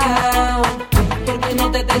going down. Porque no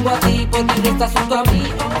te tengo a ti, porque no estás junto a mí,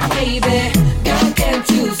 oh baby. Girl, can't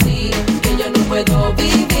you see que yo no puedo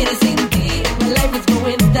vivir sin ti? And my life is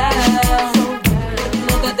going down. Porque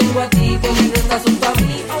no te tengo a ti, porque no estás junto a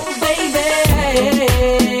mí, oh baby.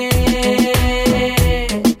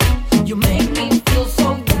 You make me feel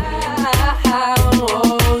so down,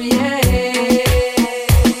 oh yeah.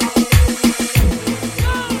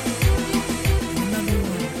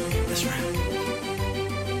 That's right.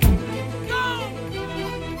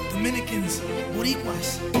 Dominicans,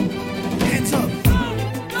 Boricuas, hands up,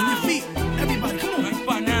 on your feet, everybody, come on. No hay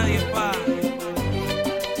pa' nadie, pa.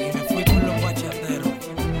 Y me fui con los bachateros.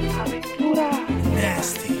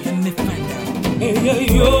 Nasty. En mi fenda. Ella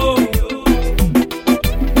y yo,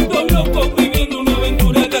 dos locos viviendo una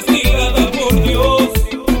aventura castigada por Dios.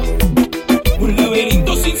 Un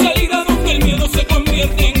laberinto sin salida donde el miedo se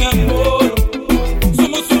convierte en amor.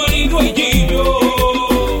 Somos su marido, ella y yo.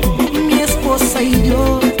 Mi esposa y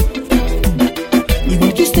yo,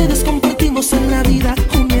 igual que ustedes, compartimos en la vida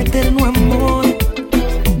un eterno amor.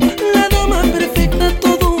 La dama perfecta,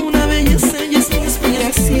 todo una belleza, ella es mi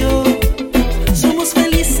inspiración. Somos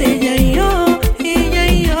felices ella y yo, ella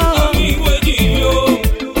y yo. Amigo, ella y yo,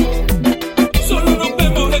 solo nos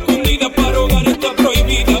vemos escondidas para ahogar esta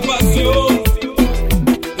prohibida pasión.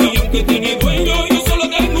 Y aunque tiene dueño, yo solo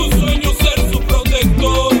tengo un sueño, ser su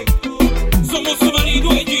protector. Somos su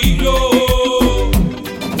marido, ella y yo.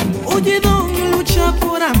 Oye, don, lucha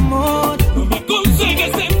por amor. No me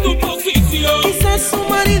aconsejes en tu posición. Quizás su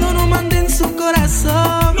marido no mande en su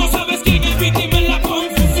corazón. No sabes quién es víctima en la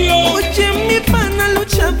confusión. Oye, mi pana,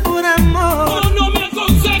 lucha por amor. No me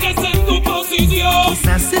aconsejes en tu posición.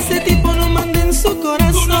 Quizás ese tipo no mande en su Tú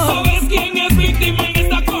corazón. no sabes quién es víctima en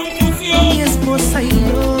esta confusión. Mi esposa y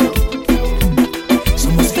yo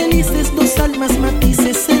somos felices, dos almas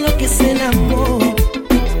matices, sé lo que es el amor.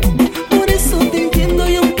 Por eso te entiendo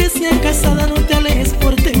y aunque sea casada no te alejes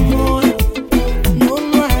por temor. No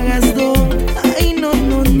lo hagas, don. Ay, no,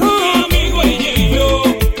 no, no. Amigo, ella y yo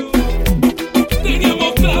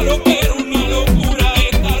teníamos claro que era una locura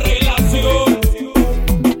esta relación.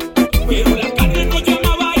 Pero la carne nos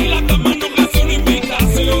llamaba y la cama nos hacía una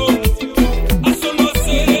invitación a solo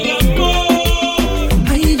hacer el amor.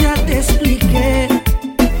 Ahí ya te expliqué.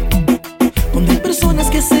 Cuando hay personas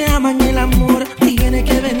que se aman, el amor tiene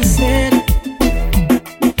que vencer.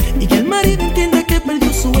 Y que el marido entienda que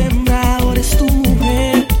perdió su hembra, ahora es tu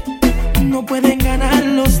mujer. No pueden ganar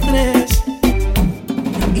los tres.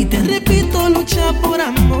 Y te repito, lucha por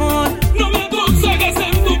amor. No me aconsejes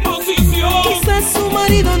en tu posición. Quizás su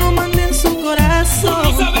marido no mande en su No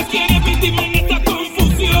corazón. sabes quién es víctima en esta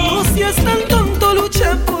confusión. No seas tan tonto,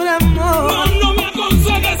 lucha por amor. No me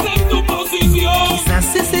aconsejes en tu posición.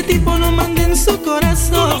 Quizás ese tipo no mande en su Tú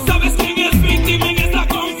corazón. no sabes quién es víctima en esta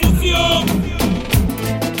confusión.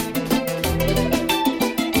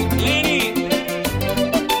 Lenny,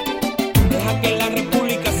 deja que la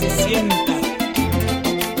república se sienta.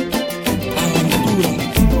 Aventura.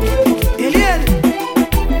 Gadiel,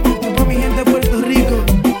 por mi gente de Puerto Rico.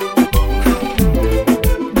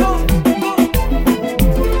 Go, go.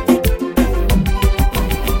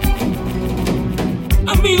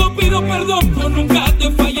 Amigo, pido perdón, yo nunca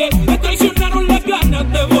te fallé. Me traicionaron las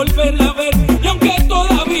ganas de volverla a ver. Y aunque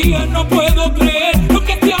todavía no puedo creer lo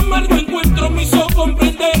que este amargo encuentro me hizo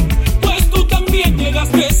comprender, pues tú también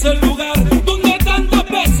llegaste a ese lugar donde tantas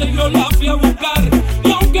veces yo la fui a buscar.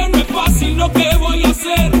 Y aunque no es fácil lo que voy a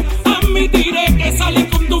hacer, admitiré que salí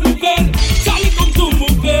con tu mujer. Salí con tu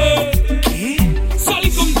mujer. ¿Qué? Salí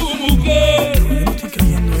con tu mujer. No estoy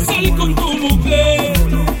creyendo eso. Salí con tu mujer.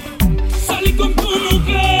 Salí con tu mujer.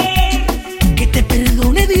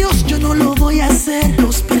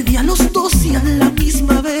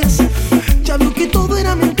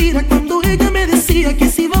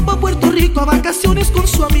 vacaciones con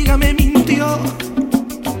su amiga me mintió.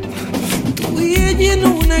 Tú y ella en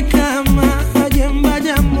una cama allá en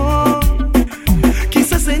Bayamón.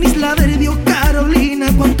 Quizás en Isla Verde o Carolina,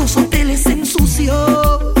 cuántos hoteles se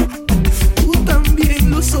ensució. Tú también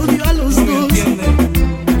los odio a los dos.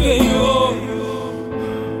 Que yo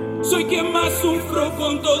soy quien más sufro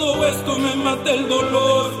con todo esto, me mata el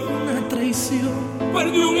dolor. Una traición.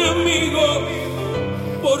 Perdí un amigo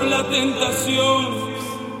por la tentación.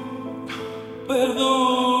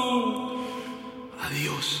 Perdón.